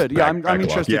hear it's good. Yeah, I'm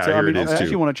interested. Yeah, I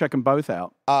actually want to check them both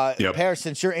out. Paris,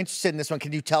 since you're interested in this one,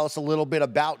 can you tell us a little bit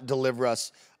about Deliver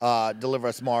Us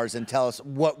Mars, and tell us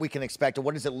what we can expect, or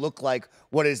what does it look like?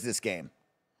 What is this game?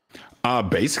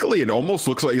 Basically, it almost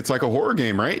looks like it's like a horror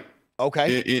game, right?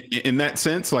 Okay. In that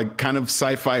sense, like kind of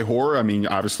sci-fi horror. I mean,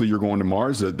 obviously you're going to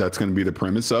Mars. That's going to be the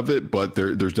premise of it, but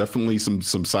there's definitely some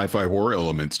sci-fi horror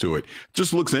elements to it.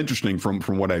 Just looks interesting from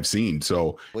what I've seen.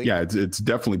 So yeah, it's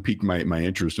definitely piqued my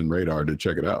interest and radar to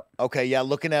check it out. Okay, yeah,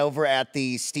 looking over at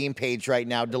the Steam page right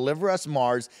now, Deliver Us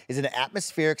Mars is an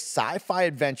atmospheric sci-fi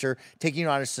adventure taking you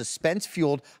on a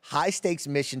suspense-fueled, high-stakes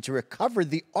mission to recover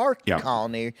the Ark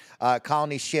colony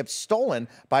ship stolen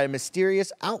by a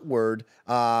mysterious Outward.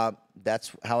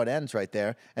 That's how it ends right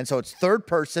there. And so it's third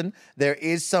person. There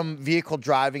is some vehicle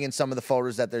driving in some of the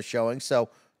photos that they're showing. So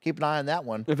keep an eye on that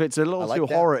one. If it's a little too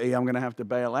horror-y, I'm going to have to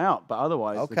bail out. But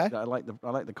otherwise, I like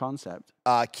the concept.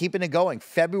 Keeping it going.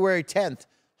 February 10th,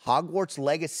 Hogwarts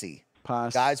Legacy.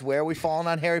 Pass. Guys, where are we falling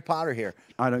on Harry Potter here?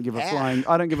 I don't give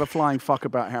a flying fuck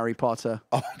about Harry Potter.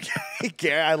 Okay,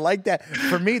 Gary, I like that.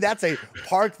 For me, that's a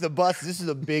park the bus. This is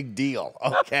a big deal.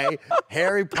 Okay,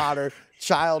 Harry Potter,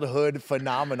 childhood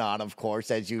phenomenon, of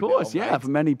course, as you know. Of course, yeah, for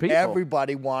many people.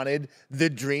 Everybody wanted the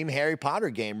dream Harry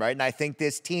Potter game, right? And I think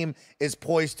this team is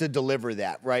poised to deliver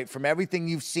that, right? From everything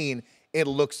you've seen, it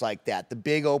looks like that. The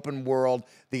big open world,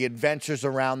 the adventures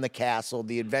around the castle,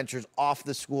 the adventures off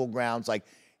the school grounds, like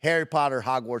Harry Potter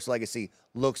Hogwarts Legacy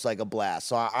looks like a blast.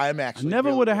 So I'm actually I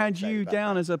never would have had you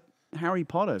down as a Harry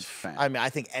Potter fan. I mean,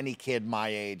 I think any kid my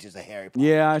age is a Harry Potter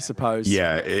fan. I suppose.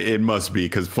 Yeah, it must be,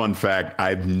 because fun fact,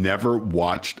 I've never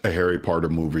watched a Harry Potter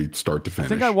movie start to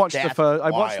finish. I think I watched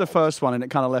the first one and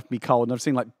it kind of left me cold, and I've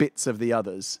seen like bits of the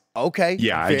others. Okay.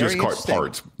 Yeah, I just caught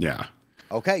parts. Yeah.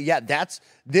 Okay, yeah,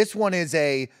 this one is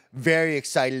very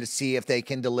excited to see if they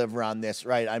can deliver on this,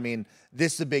 right? I mean,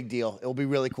 this is a big deal. It'll be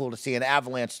really cool to see. And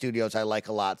Avalanche Studios I like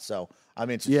a lot, so I'm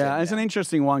interested. Yeah, it's an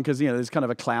interesting one because, there's kind of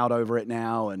a cloud over it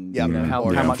now, and how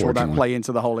much will that play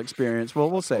into the whole experience? Well,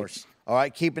 we'll see. All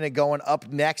right, keeping it going. Up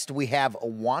next, we have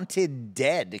Wanted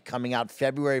Dead coming out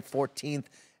February 14th.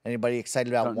 Anybody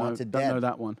excited about Wanted Dead? Don't know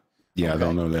that one. Yeah, I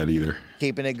don't know that either.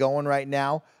 Keeping it going right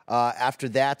now. After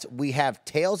that, we have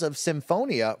Tales of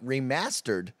Symphonia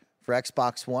Remastered for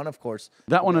Xbox One, of course.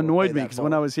 That one annoyed me because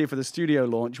when I was here for the studio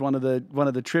launch, one of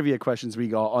the trivia questions we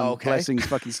got on Blessing's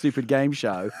fucking stupid game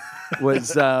show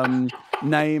was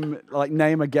name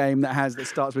a game that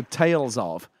starts with Tales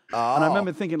of. Oh. And I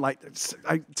remember thinking,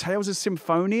 Tales of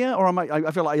Symphonia, or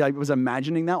I feel like I was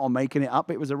imagining that or making it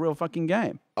up. It was a real fucking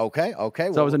game. Okay.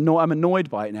 So I'm annoyed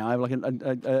by it now. I have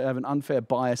I have an unfair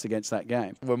bias against that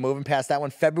game. We're moving past that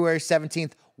one. February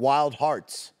 17th, Wild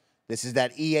Hearts. This is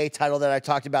that EA title that I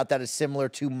talked about that is similar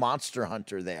to Monster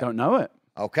Hunter there. Don't know it.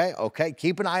 Okay.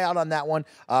 Keep an eye out on that one.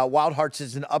 Wild Hearts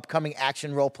is an upcoming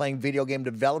action role-playing video game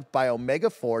developed by Omega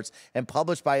Force and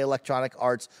published by Electronic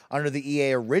Arts under the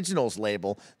EA Originals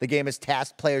label. The game has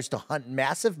tasked players to hunt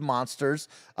massive monsters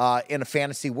in a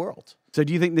fantasy world. So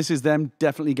do you think this is them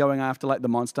definitely going after the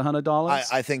Monster Hunter dollars?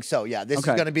 I think so, yeah. This is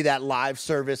going to be that live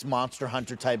service Monster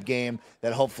Hunter type game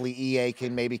that hopefully EA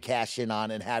can maybe cash in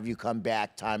on and have you come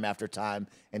back time after time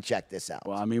and check this out.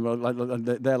 Well, I mean,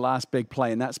 their last big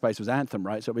play in that space was Anthem,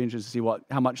 right? So it'll be interesting to see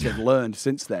how much they've learned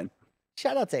since then.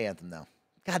 Shout out to Anthem, though.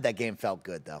 God, that game felt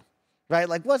good, though. Right?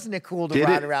 Wasn't it cool to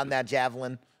ride around that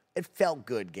javelin? It felt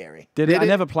good, Gary. Did it? I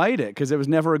never played it because there was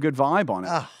never a good vibe on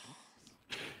it.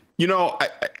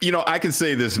 I can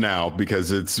say this now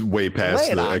because it's way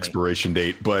past the expiration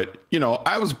date, but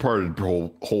I was part of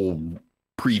the whole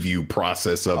preview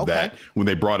process of that when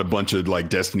they brought a bunch of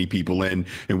Destiny people in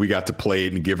and we got to play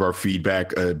it and give our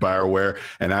feedback at BioWare.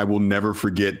 And I will never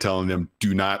forget telling them,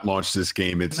 do not launch this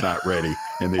game. It's not ready.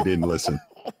 And they didn't listen.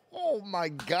 Oh my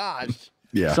gosh.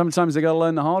 Yeah. Sometimes they got to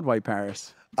learn the hard way,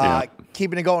 Paris.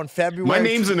 Keeping it going, February. My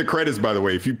name's in the credits, by the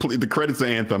way. If you play the credits of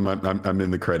Anthem, I'm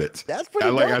in the credits. That's pretty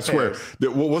dope, I swear.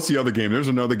 What's the other game? There's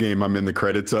another game I'm in the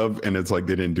credits of, and it's like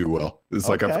they didn't do well. It's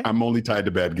like I'm only tied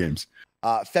to bad games.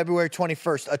 February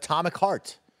 21st, Atomic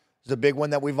Heart. It's a big one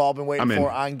that we've all been waiting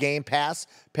for on Game Pass.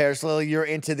 Paris Lily, you're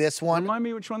into this one. Remind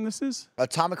me which one this is?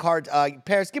 Atomic Heart.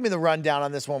 Paris, give me the rundown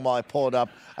on this one while I pull it up.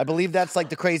 I believe that's like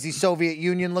the crazy Soviet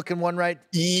Union looking one, right?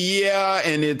 Yeah,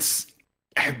 and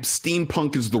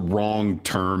steampunk is the wrong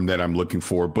term that I'm looking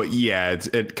for, but yeah,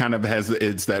 it kind of has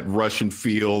that Russian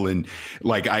feel, and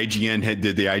like IGN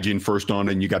did the IGN first on,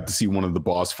 and you got to see one of the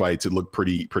boss fights. It looked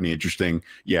pretty interesting.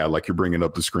 Yeah, like you're bringing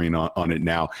up the screen on it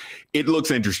now. It looks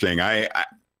interesting.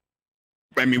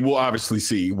 I mean, we'll obviously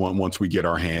see once we get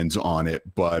our hands on it,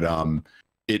 but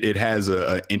it has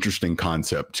a interesting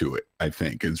concept to it. I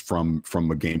think is from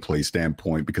a gameplay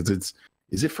standpoint, because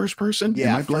is it first person?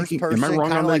 Yeah, first person. Am I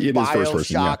wrong on that? It is first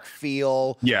person. Yeah.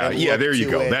 Feel. Yeah. There you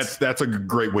go. That's a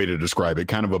great way to describe it.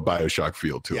 Kind of a BioShock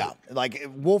feel to it. Yeah, like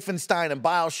Wolfenstein and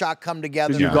BioShock come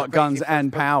together. You've got guns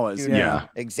and powers. Yeah,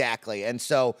 exactly. And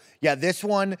so, this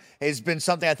one has been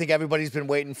something I think everybody's been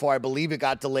waiting for. I believe it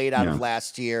got delayed out of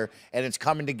last year, and it's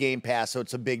coming to Game Pass, so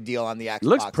it's a big deal on the Xbox. It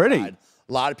looks pretty. Side.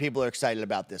 A lot of people are excited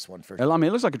about this one for sure. I mean,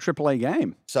 it looks like a AAA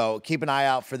game. So keep an eye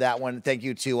out for that one. Thank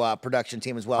you to production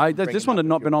team as well. This one had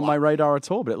not been on my radar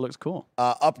at all, but it looks cool.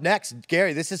 Up next,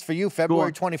 Gary, this is for you,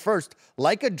 February 21st.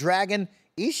 Like a Dragon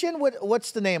Ishin,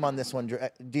 what's the name on this one?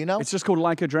 Do you know? It's just called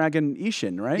Like a Dragon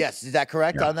Ishin, right? Yes, is that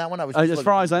correct on that one? I was as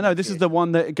far as I know, this is the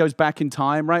one that goes back in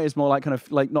time, right? It's more like kind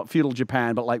of like not feudal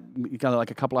Japan, but like kind of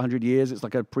like a couple of hundred years. It's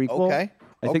like a prequel. Okay.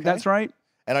 I think that's right.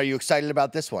 And are you excited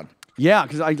about this one? Yeah,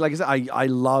 because like I said, I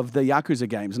love the Yakuza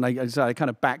games, and I kind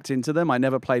of backed into them. I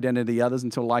never played any of the others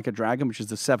until Like a Dragon, which is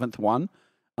the 7th one,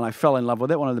 and I fell in love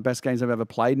with it. One of the best games I've ever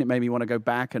played, and it made me want to go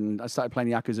back. And I started playing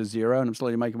Yakuza 0, and I'm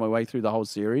slowly making my way through the whole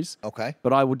series. Okay.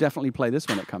 But I will definitely play this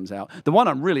when it comes out. The one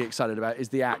I'm really excited about is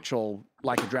the actual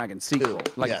Like a Dragon sequel,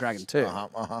 Like a Dragon 2.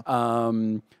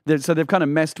 So they've kind of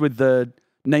messed with the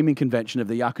naming convention of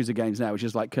the Yakuza games now, which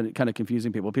is like kind of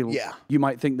confusing people. You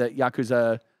might think that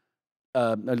Yakuza.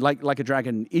 Like a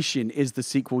Dragon Ishin is the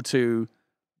sequel to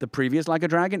the previous Like a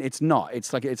Dragon. It's not.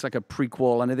 It's like a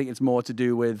prequel, and I think it's more to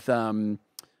do with other.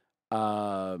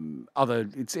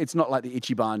 It's not like the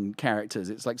Ichiban characters.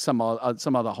 It's like some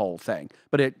other whole thing.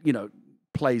 But it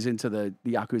plays into the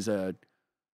Yakuza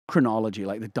chronology,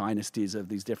 like the dynasties of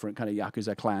these different kind of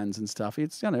Yakuza clans and stuff.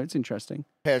 It's it's interesting.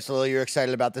 Paris Lily, you're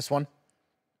excited about this one?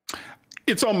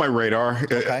 It's on my radar.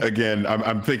 Okay. Again,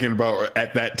 I'm thinking about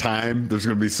at that time, there's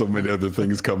going to be so many other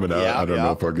things coming out. I don't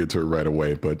know if I'll get to it right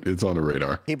away, but it's on the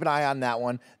radar. Keep an eye on that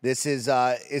one. This is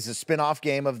a spin-off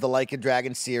game of the Like a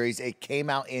Dragon series. It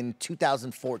came out in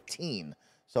 2014,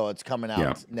 so it's coming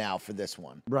out now for this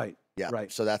one. Right. Yeah.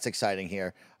 Right. So that's exciting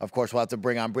here. Of course, we'll have to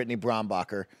bring on Brittany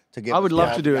Brombacher to give. I would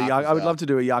love to do a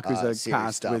Yakuza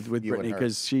cast with Brittany,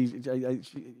 because she's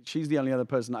the only other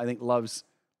person I think loves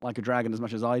Like a Dragon as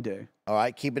much as I do. All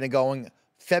right, keeping it going.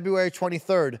 February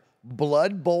 23rd,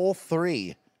 Blood Bowl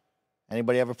 3.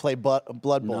 Anybody ever played Blood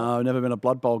Bowl? No, I've never been a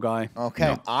Blood Bowl guy. Okay,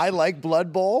 no. I like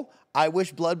Blood Bowl. I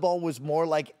wish Blood Bowl was more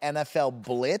like NFL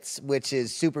Blitz, which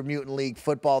is Super Mutant League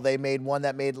football. They made one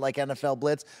that made like NFL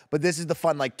Blitz, but this is the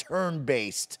fun, like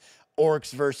turn-based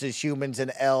orcs versus humans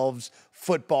and elves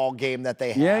football game that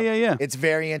they have. Yeah. It's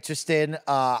very interesting.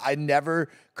 I never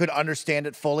could understand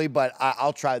it fully, but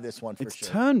I'll try this one for sure. It's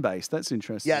turn-based. That's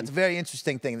interesting. Yeah, it's a very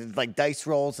interesting thing. It's like dice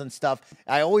rolls and stuff.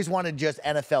 I always wanted just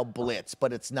NFL Blitz,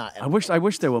 but it's not. I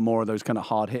wish there were more of those kind of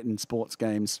hard-hitting sports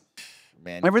games.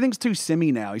 Man, everything's too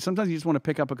simmy now. Sometimes you just want to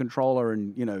pick up a controller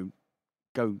and,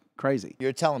 go crazy.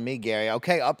 You're telling me, Gary.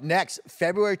 Okay, up next,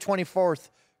 February 24th,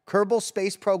 Kerbal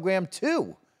Space Program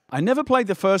 2. I never played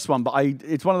the first one, but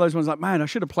it's one of those ones like, man, I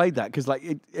should have played that, because like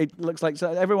it looks like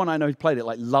everyone I know who played it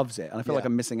like loves it, and I feel like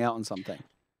I'm missing out on something.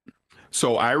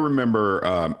 So I remember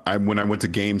when I went to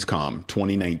Gamescom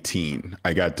 2019,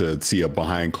 I got to see a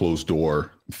behind closed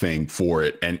door thing for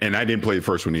it, and I didn't play the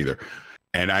first one either,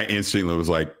 and I instantly was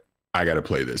like, I got to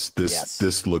play this.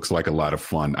 This looks like a lot of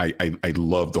fun. I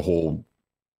love the whole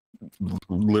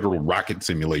literal rocket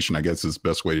simulation, I guess is the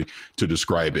best way to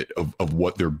describe it, of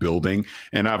what they're building.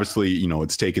 And obviously,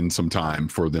 it's taken some time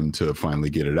for them to finally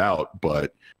get it out,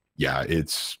 but yeah,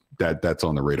 that's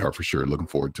on the radar for sure. Looking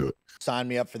forward to it. Sign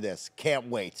me up for this. Can't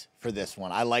wait for this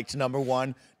one. I liked number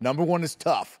one. Number one is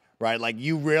tough, right? Like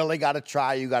you really got to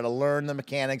try. You got to learn the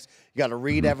mechanics. You got to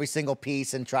read every single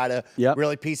piece and try to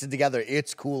really piece it together.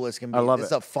 It's cool as can be. I love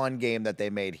It's a fun game that they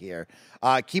made here.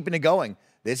 Keeping it going.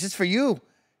 This is for you,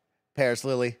 Paris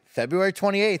Lily. February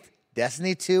 28th,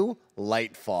 Destiny 2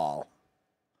 Lightfall.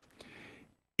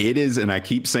 It is, and I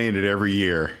keep saying it every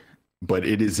year, but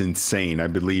it is insane. I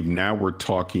believe now we're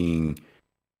talking,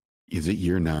 is it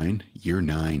year 9? Year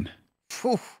 9.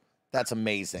 Whew, that's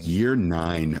amazing. Year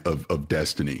 9 of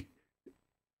Destiny.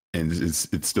 And it's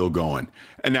still going.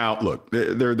 And now, look,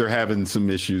 they're having some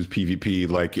issues, PvP,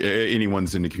 like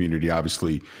anyone's in the community,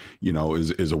 obviously,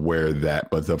 is aware of that.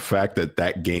 But the fact that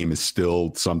that game is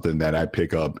still something that I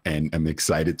pick up and am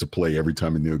excited to play every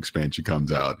time a new expansion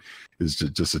comes out is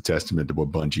just a testament to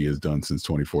what Bungie has done since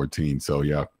 2014. So,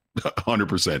 yeah,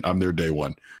 100%. I'm there day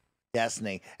one.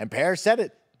 Destiny. And Paris said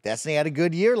it. Destiny had a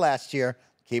good year last year,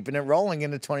 keeping it rolling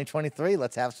into 2023.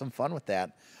 Let's have some fun with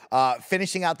that.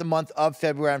 Finishing out the month of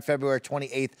February on February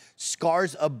 28th,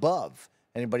 Scars Above.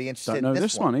 Anybody interested in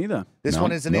this one? Either. This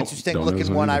one is an interesting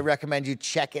looking one. I recommend you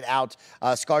check it out.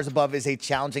 Scars Above is a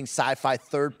challenging sci-fi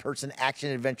third-person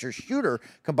action-adventure shooter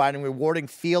combining rewarding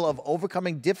feel of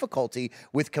overcoming difficulty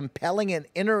with compelling and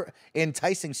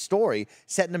enticing story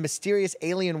set in a mysterious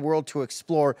alien world to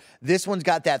explore. This one's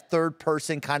got that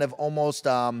third-person kind of almost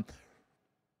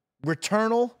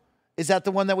Returnal. Is that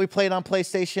the one that we played on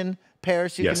PlayStation?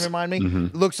 Paris, you can remind me?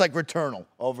 Mm-hmm. Looks like Returnal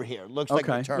over here. Looks like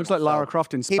Returnal. Looks like Lara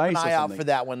Croft in space. Keep an eye out for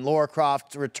that one. Lara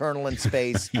Croft, Returnal in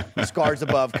space. Scars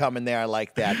Above coming there. I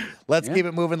like that. Let's keep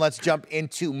it moving. Let's jump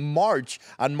into March.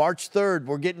 On March 3rd,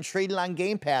 we're getting treated on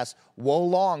Game Pass. Wo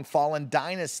Long, Fallen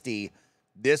Dynasty.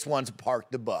 This one's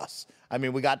Park the Bus. I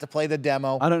mean, we got to play the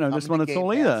demo. I don't know this one at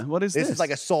all either. What is this? This is like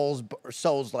a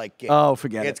Souls-like game. Oh,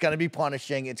 forget it. It's going to be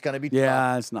punishing. It's going to be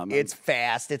tough. It's not. It's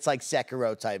fast. It's like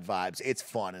Sekiro-type vibes. It's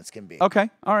fun as can be. Okay,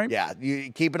 all right. Yeah, you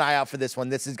keep an eye out for this one.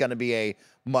 This is going to be a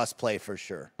must-play for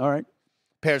sure. All right.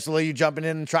 Paris, are you jumping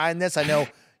in and trying this? I know,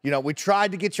 we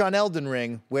tried to get you on Elden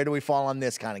Ring. Where do we fall on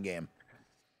this kind of game?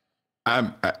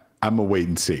 I'm a wait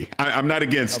and see. I'm not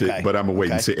against it, but I'm a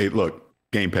wait and see. Hey, look,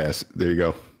 Game Pass. There you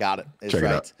go. Got it. It's Check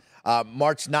right. it out.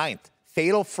 March 9th,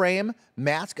 Fatal Frame,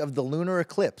 Mask of the Lunar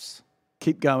Eclipse.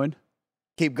 Keep going.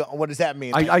 Keep going. What does that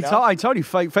mean? I told you,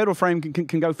 Fatal Frame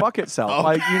can go fuck itself.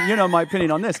 Oh. You know my opinion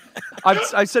on this.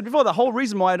 I said before, the whole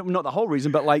reason why, not the whole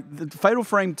reason, but like the Fatal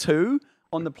Frame 2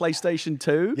 on the PlayStation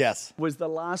 2 was the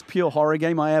last pure horror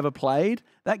game I ever played.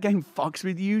 That game fucks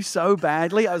with you so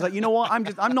badly. I was like, you know what?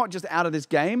 I'm not just out of this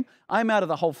game. I'm out of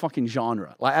the whole fucking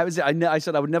genre. Like I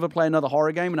said I would never play another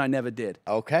horror game, and I never did.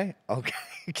 Okay.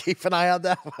 Keep an ey on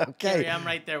that one. Okay. Yeah, I'm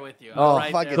right there with you.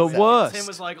 The worst. Tim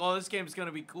was like, "Oh, this game's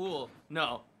gonna be cool."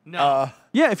 No.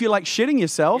 Yeah, if you're like shitting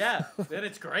yourself. Yeah, then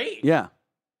it's great. Yeah.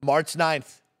 March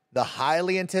 9th, the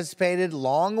highly anticipated,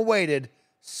 long-awaited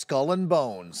Skull and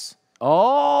Bones.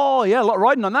 Oh, yeah,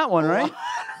 riding on that one, right?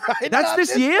 That's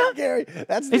this year? Gary.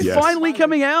 It's finally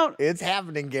coming out. It's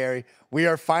happening, Gary. We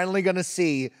are finally going to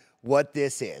see what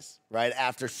this is, right?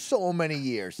 After so many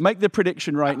years. Make the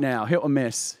prediction right now. Hit or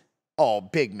miss? Oh,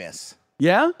 big miss.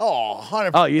 Yeah? Oh,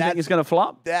 100%. Oh, you think it's going to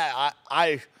flop?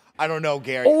 I don't know,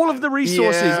 Gary. All of the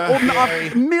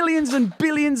resources, millions and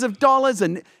billions of dollars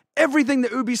and everything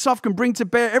that Ubisoft can bring to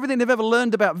bear, everything they've ever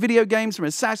learned about video games from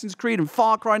Assassin's Creed and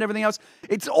Far Cry and everything else,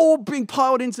 it's all being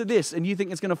piled into this, and you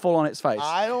think it's going to fall on its face.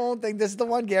 I don't think this is the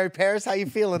one, Gary. Paris, how you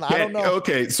feeling? I don't know.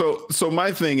 Okay, so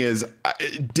my thing is,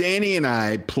 Danny and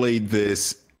I played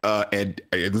this at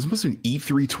this must have been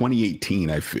E3 2018,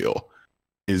 I feel,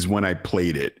 is when I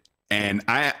played it. And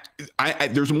I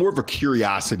there's more of a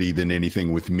curiosity than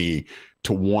anything with me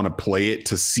to want to play it,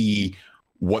 to see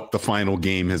what the final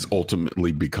game has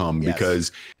ultimately become,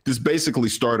 because this basically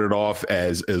started off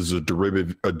as a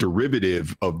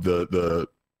derivative of the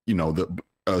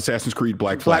Assassin's Creed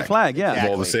Black Flag, yeah,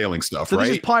 all the sailing stuff, so right?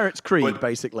 This is Pirates Creed,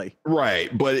 basically,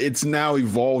 right? But it's now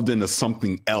evolved into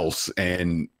something else,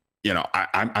 and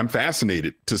I'm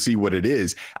fascinated to see what it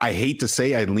is. I hate to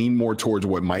say I lean more towards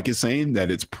what Mike is saying, that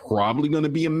it's probably going to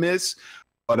be a miss,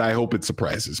 but I hope it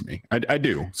surprises me. I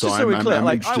do. So I'm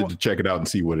interested to check it out and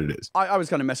see what it is. I was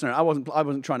kind of messing around. I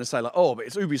wasn't trying to say like, oh, but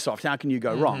it's Ubisoft. How can you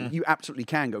go wrong? You absolutely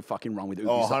can go fucking wrong with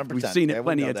Ubisoft. 100%. We've seen it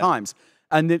plenty of times.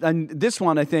 And this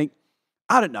one, I think,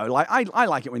 I don't know. Like I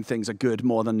like it when things are good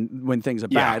more than when things are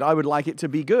bad. I would like it to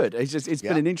be good. It's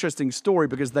been an interesting story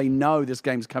because they know this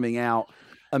game's coming out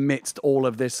amidst all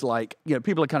of this, like,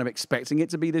 people are kind of expecting it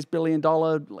to be this $1 billion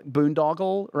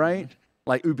boondoggle, right?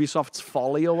 Like Ubisoft's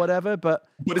Folly or whatever, but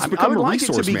it's become a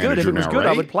resource manager now, If it was good, right?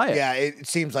 I would play it. Yeah, it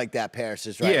seems like that. Paris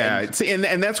is right. Yeah,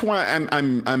 and that's why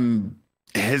I'm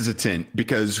hesitant,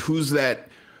 because who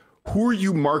are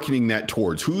you marketing that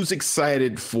towards? Who's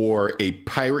excited for a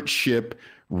pirate ship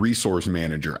resource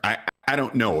manager? I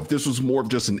don't know. If this was more of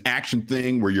just an action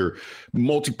thing where you're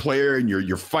multiplayer and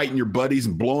you're fighting your buddies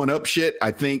and blowing up shit,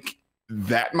 I think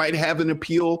that might have an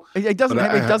appeal. It doesn't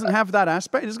have that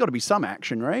aspect. There's got to be some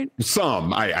action, right?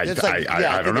 Some. I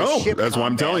don't know. That's why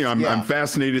I'm telling you. I'm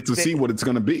fascinated to see what it's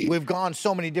going to be. We've gone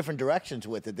so many different directions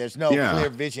with it. There's no clear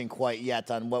vision quite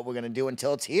yet on what we're going to do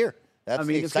until it's here. That's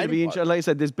it's going to be interesting. Like I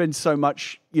said, there's been so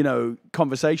much,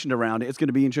 conversation around it. It's going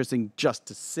to be interesting just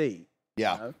to see.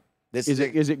 Yeah. Is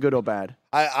it good or bad?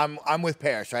 I'm with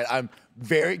Parrish, right? I'm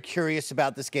very curious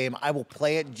about this game. I will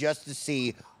play it just to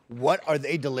see what are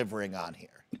they delivering on here.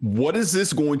 What is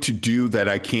this going to do that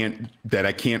I can't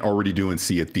already do in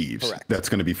Sea of Thieves? Correct. That's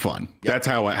going to be fun. Yep. That's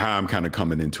how I'm kind of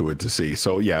coming into it to see.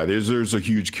 So yeah, there's a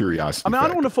huge curiosity. I mean, I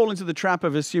don't want to fall into the trap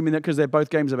of assuming that because they're both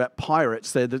games about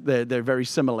pirates, they're very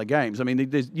similar games. I mean,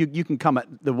 you can come at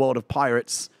the world of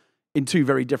pirates in two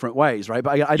very different ways, right?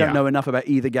 But I don't know enough about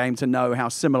either game to know how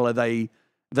similar they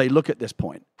look at this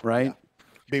point, right? Yeah.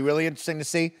 Be really interesting to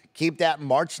see. Keep that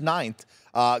March 9th.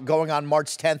 Going on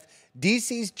March 10th,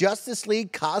 DC's Justice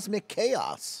League Cosmic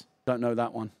Chaos. Don't know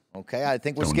that one. Okay, I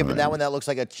think we're skipping that one. That looks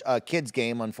like a kid's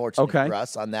game, unfortunately for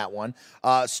us on that one.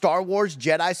 Star Wars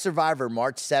Jedi Survivor,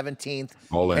 March 17th.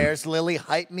 Paris Lily,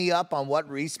 hype me up on what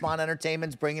Respawn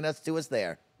Entertainment's bringing us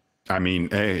there. I mean,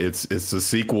 hey, it's a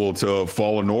sequel to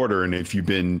Fallen Order, and if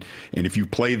you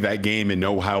played that game and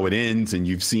know how it ends, and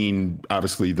you've seen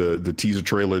obviously the teaser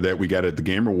trailer that we got at the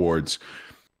Game Awards,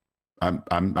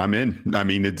 I'm in. I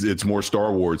mean, it's more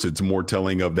Star Wars. It's more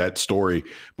telling of that story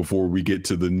before we get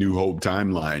to the New Hope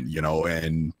timeline,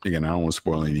 And again, I don't want to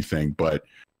spoil anything, but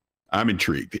I'm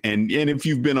intrigued. And if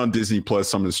you've been on Disney Plus,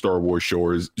 some of the Star Wars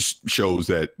shows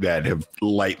that have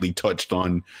lightly touched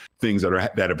on things that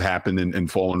have happened in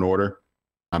Fallen Order,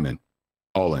 I'm in.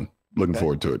 All in. Looking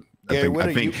forward to it.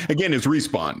 I think again, it's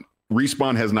Respawn.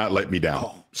 Respawn has not let me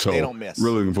down. So they don't miss.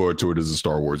 Really looking forward to it as a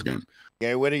Star Wars game.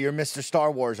 Gary Whitta, you're Mr.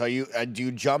 Star Wars. Are you? Do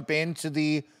you jump into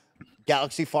the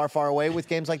galaxy far, far away with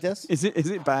games like this? Is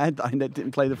it bad? I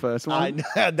didn't play the first one.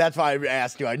 That's why I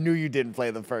asked you. I knew you didn't play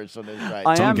the first one. Right.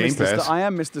 I am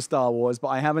Mr. Star Wars, but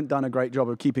I haven't done a great job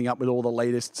of keeping up with all the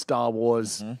latest Star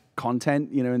Wars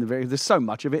content. There's so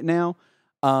much of it now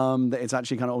that it's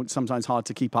actually kind of sometimes hard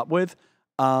to keep up with.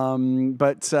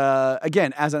 But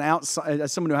again, as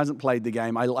someone who hasn't played the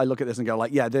game, I look at this and go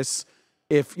like, yeah, this.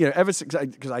 If ever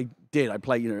because I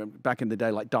played back in the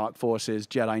day like Dark Forces,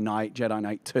 Jedi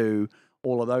Knight 2,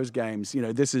 all of those games.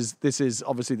 This is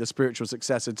obviously the spiritual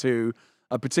successor to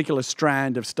a particular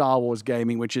strand of Star Wars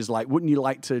gaming, which is like, wouldn't you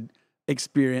like to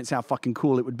experience how fucking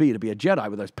cool it would be to be a Jedi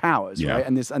with those powers, right?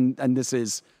 And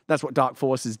that's what Dark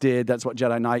Forces did. That's what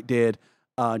Jedi Knight did.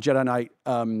 Jedi Knight,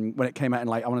 when it came out in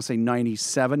I want to say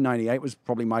 97, 98 was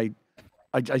probably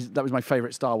that was my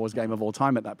favorite Star Wars game of all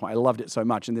time at that point. I loved it so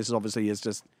much, and this obviously is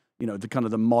just the kind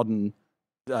of the modern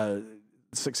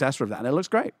successor of that, and it looks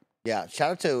great. Yeah,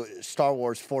 shout out to Star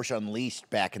Wars Force Unleashed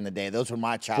back in the day. Those were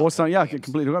my childhood games. I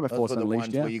completely forgot about Force Unleashed.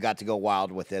 Ones where you got to go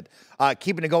wild with it.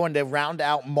 Keeping it going to round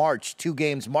out March, 2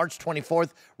 games. March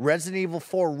 24th, Resident Evil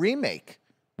 4 Remake.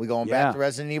 We going back to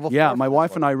Resident Evil 4? Yeah, my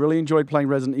wife and I really enjoyed playing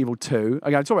Resident Evil 2.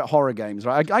 Again, I talk about horror games,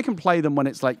 right? I can play them when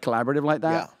it's like collaborative like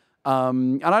that. Yeah.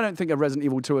 And I don't think of Resident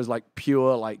Evil 2 as like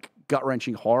pure like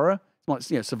gut-wrenching horror. It's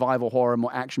not survival horror,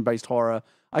 more action-based horror.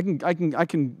 I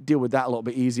can deal with that a little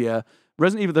bit easier.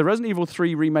 The Resident Evil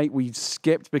 3 remake we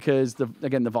skipped because the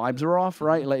vibes are off,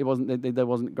 right? Like there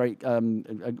wasn't great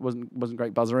wasn't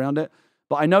great buzz around it.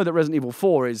 But I know that Resident Evil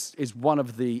 4 is one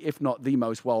of the, if not the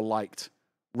most well-liked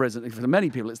Resident Evil. For many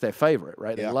people, it's their favorite,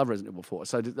 right? They love Resident Evil 4.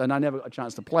 And I never got a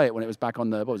chance to play it when it was back on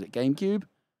the GameCube.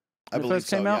 I believe first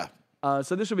came out.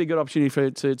 So this would be a good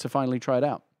opportunity to finally try it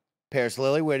out. Paris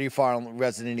Lily, where do you fall on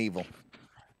Resident Evil?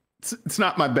 It's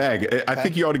not my bag. I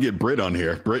think you ought to get Britt on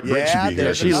here. Britt should be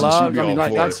here. She loves. I mean,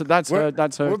 like, that's her.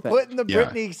 We're putting the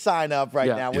Brittany sign up right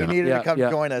now. We need her to come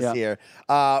join us here.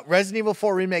 Resident Evil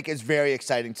 4 Remake is very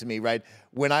exciting to me. Right,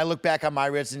 when I look back on my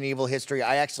Resident Evil history,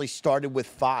 I actually started with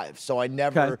 5, so I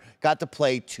never got to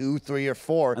play 2, 3, or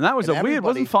 4. And that was a weird.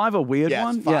 Wasn't 5 a weird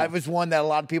one? 5 was one that a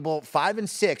lot of people. 5 and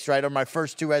 6, right, are my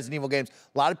first 2 Resident Evil games.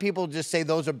 A lot of people just say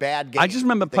those are bad games. I just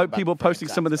remember people posting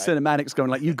some of the cinematics, going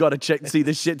like, "You got to see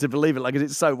this shit to believe it." Like,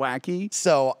 it's so wacky.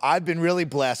 So I've been really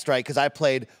blessed, right? Because I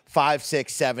played 5,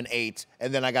 6, 7, 8,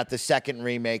 and then I got the second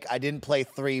remake. I didn't play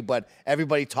 3, but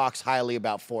everybody talks highly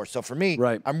about 4. So for me,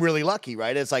 I'm really lucky,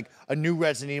 right? It's like a new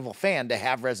Resident Evil fan to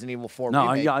have Resident Evil 4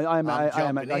 remake.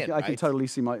 I can totally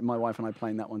see my wife and I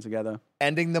playing that one together.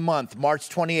 Ending the month, March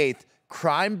 28th,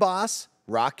 Crime Boss,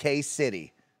 Rockay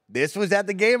City. This was at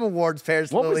the Game Awards,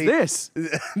 Paris Lily. What was this?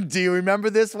 Do you remember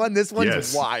this one? This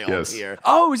one's wild here.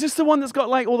 Oh, is this the one that's got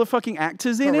like all the fucking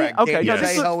actors in it? Okay, David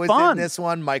Trejo is in this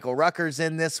one. Michael Rucker's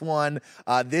in this one.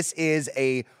 This is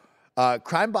a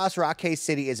Crime Boss Arcade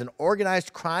City is an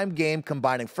organized crime game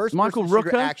combining Michael first-person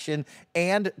shooter Rooker? action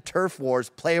and turf wars,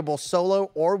 playable solo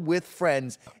or with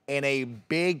friends, and a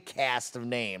big cast of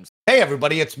names. Hey,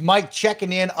 everybody, it's Mike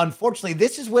checking in. Unfortunately,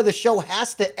 this is where the show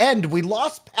has to end. We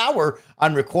lost power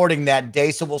on recording that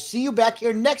day, so we'll see you back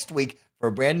here next week for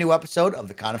a brand new episode of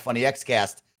the Kinda Funny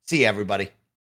Xcast. See you, everybody.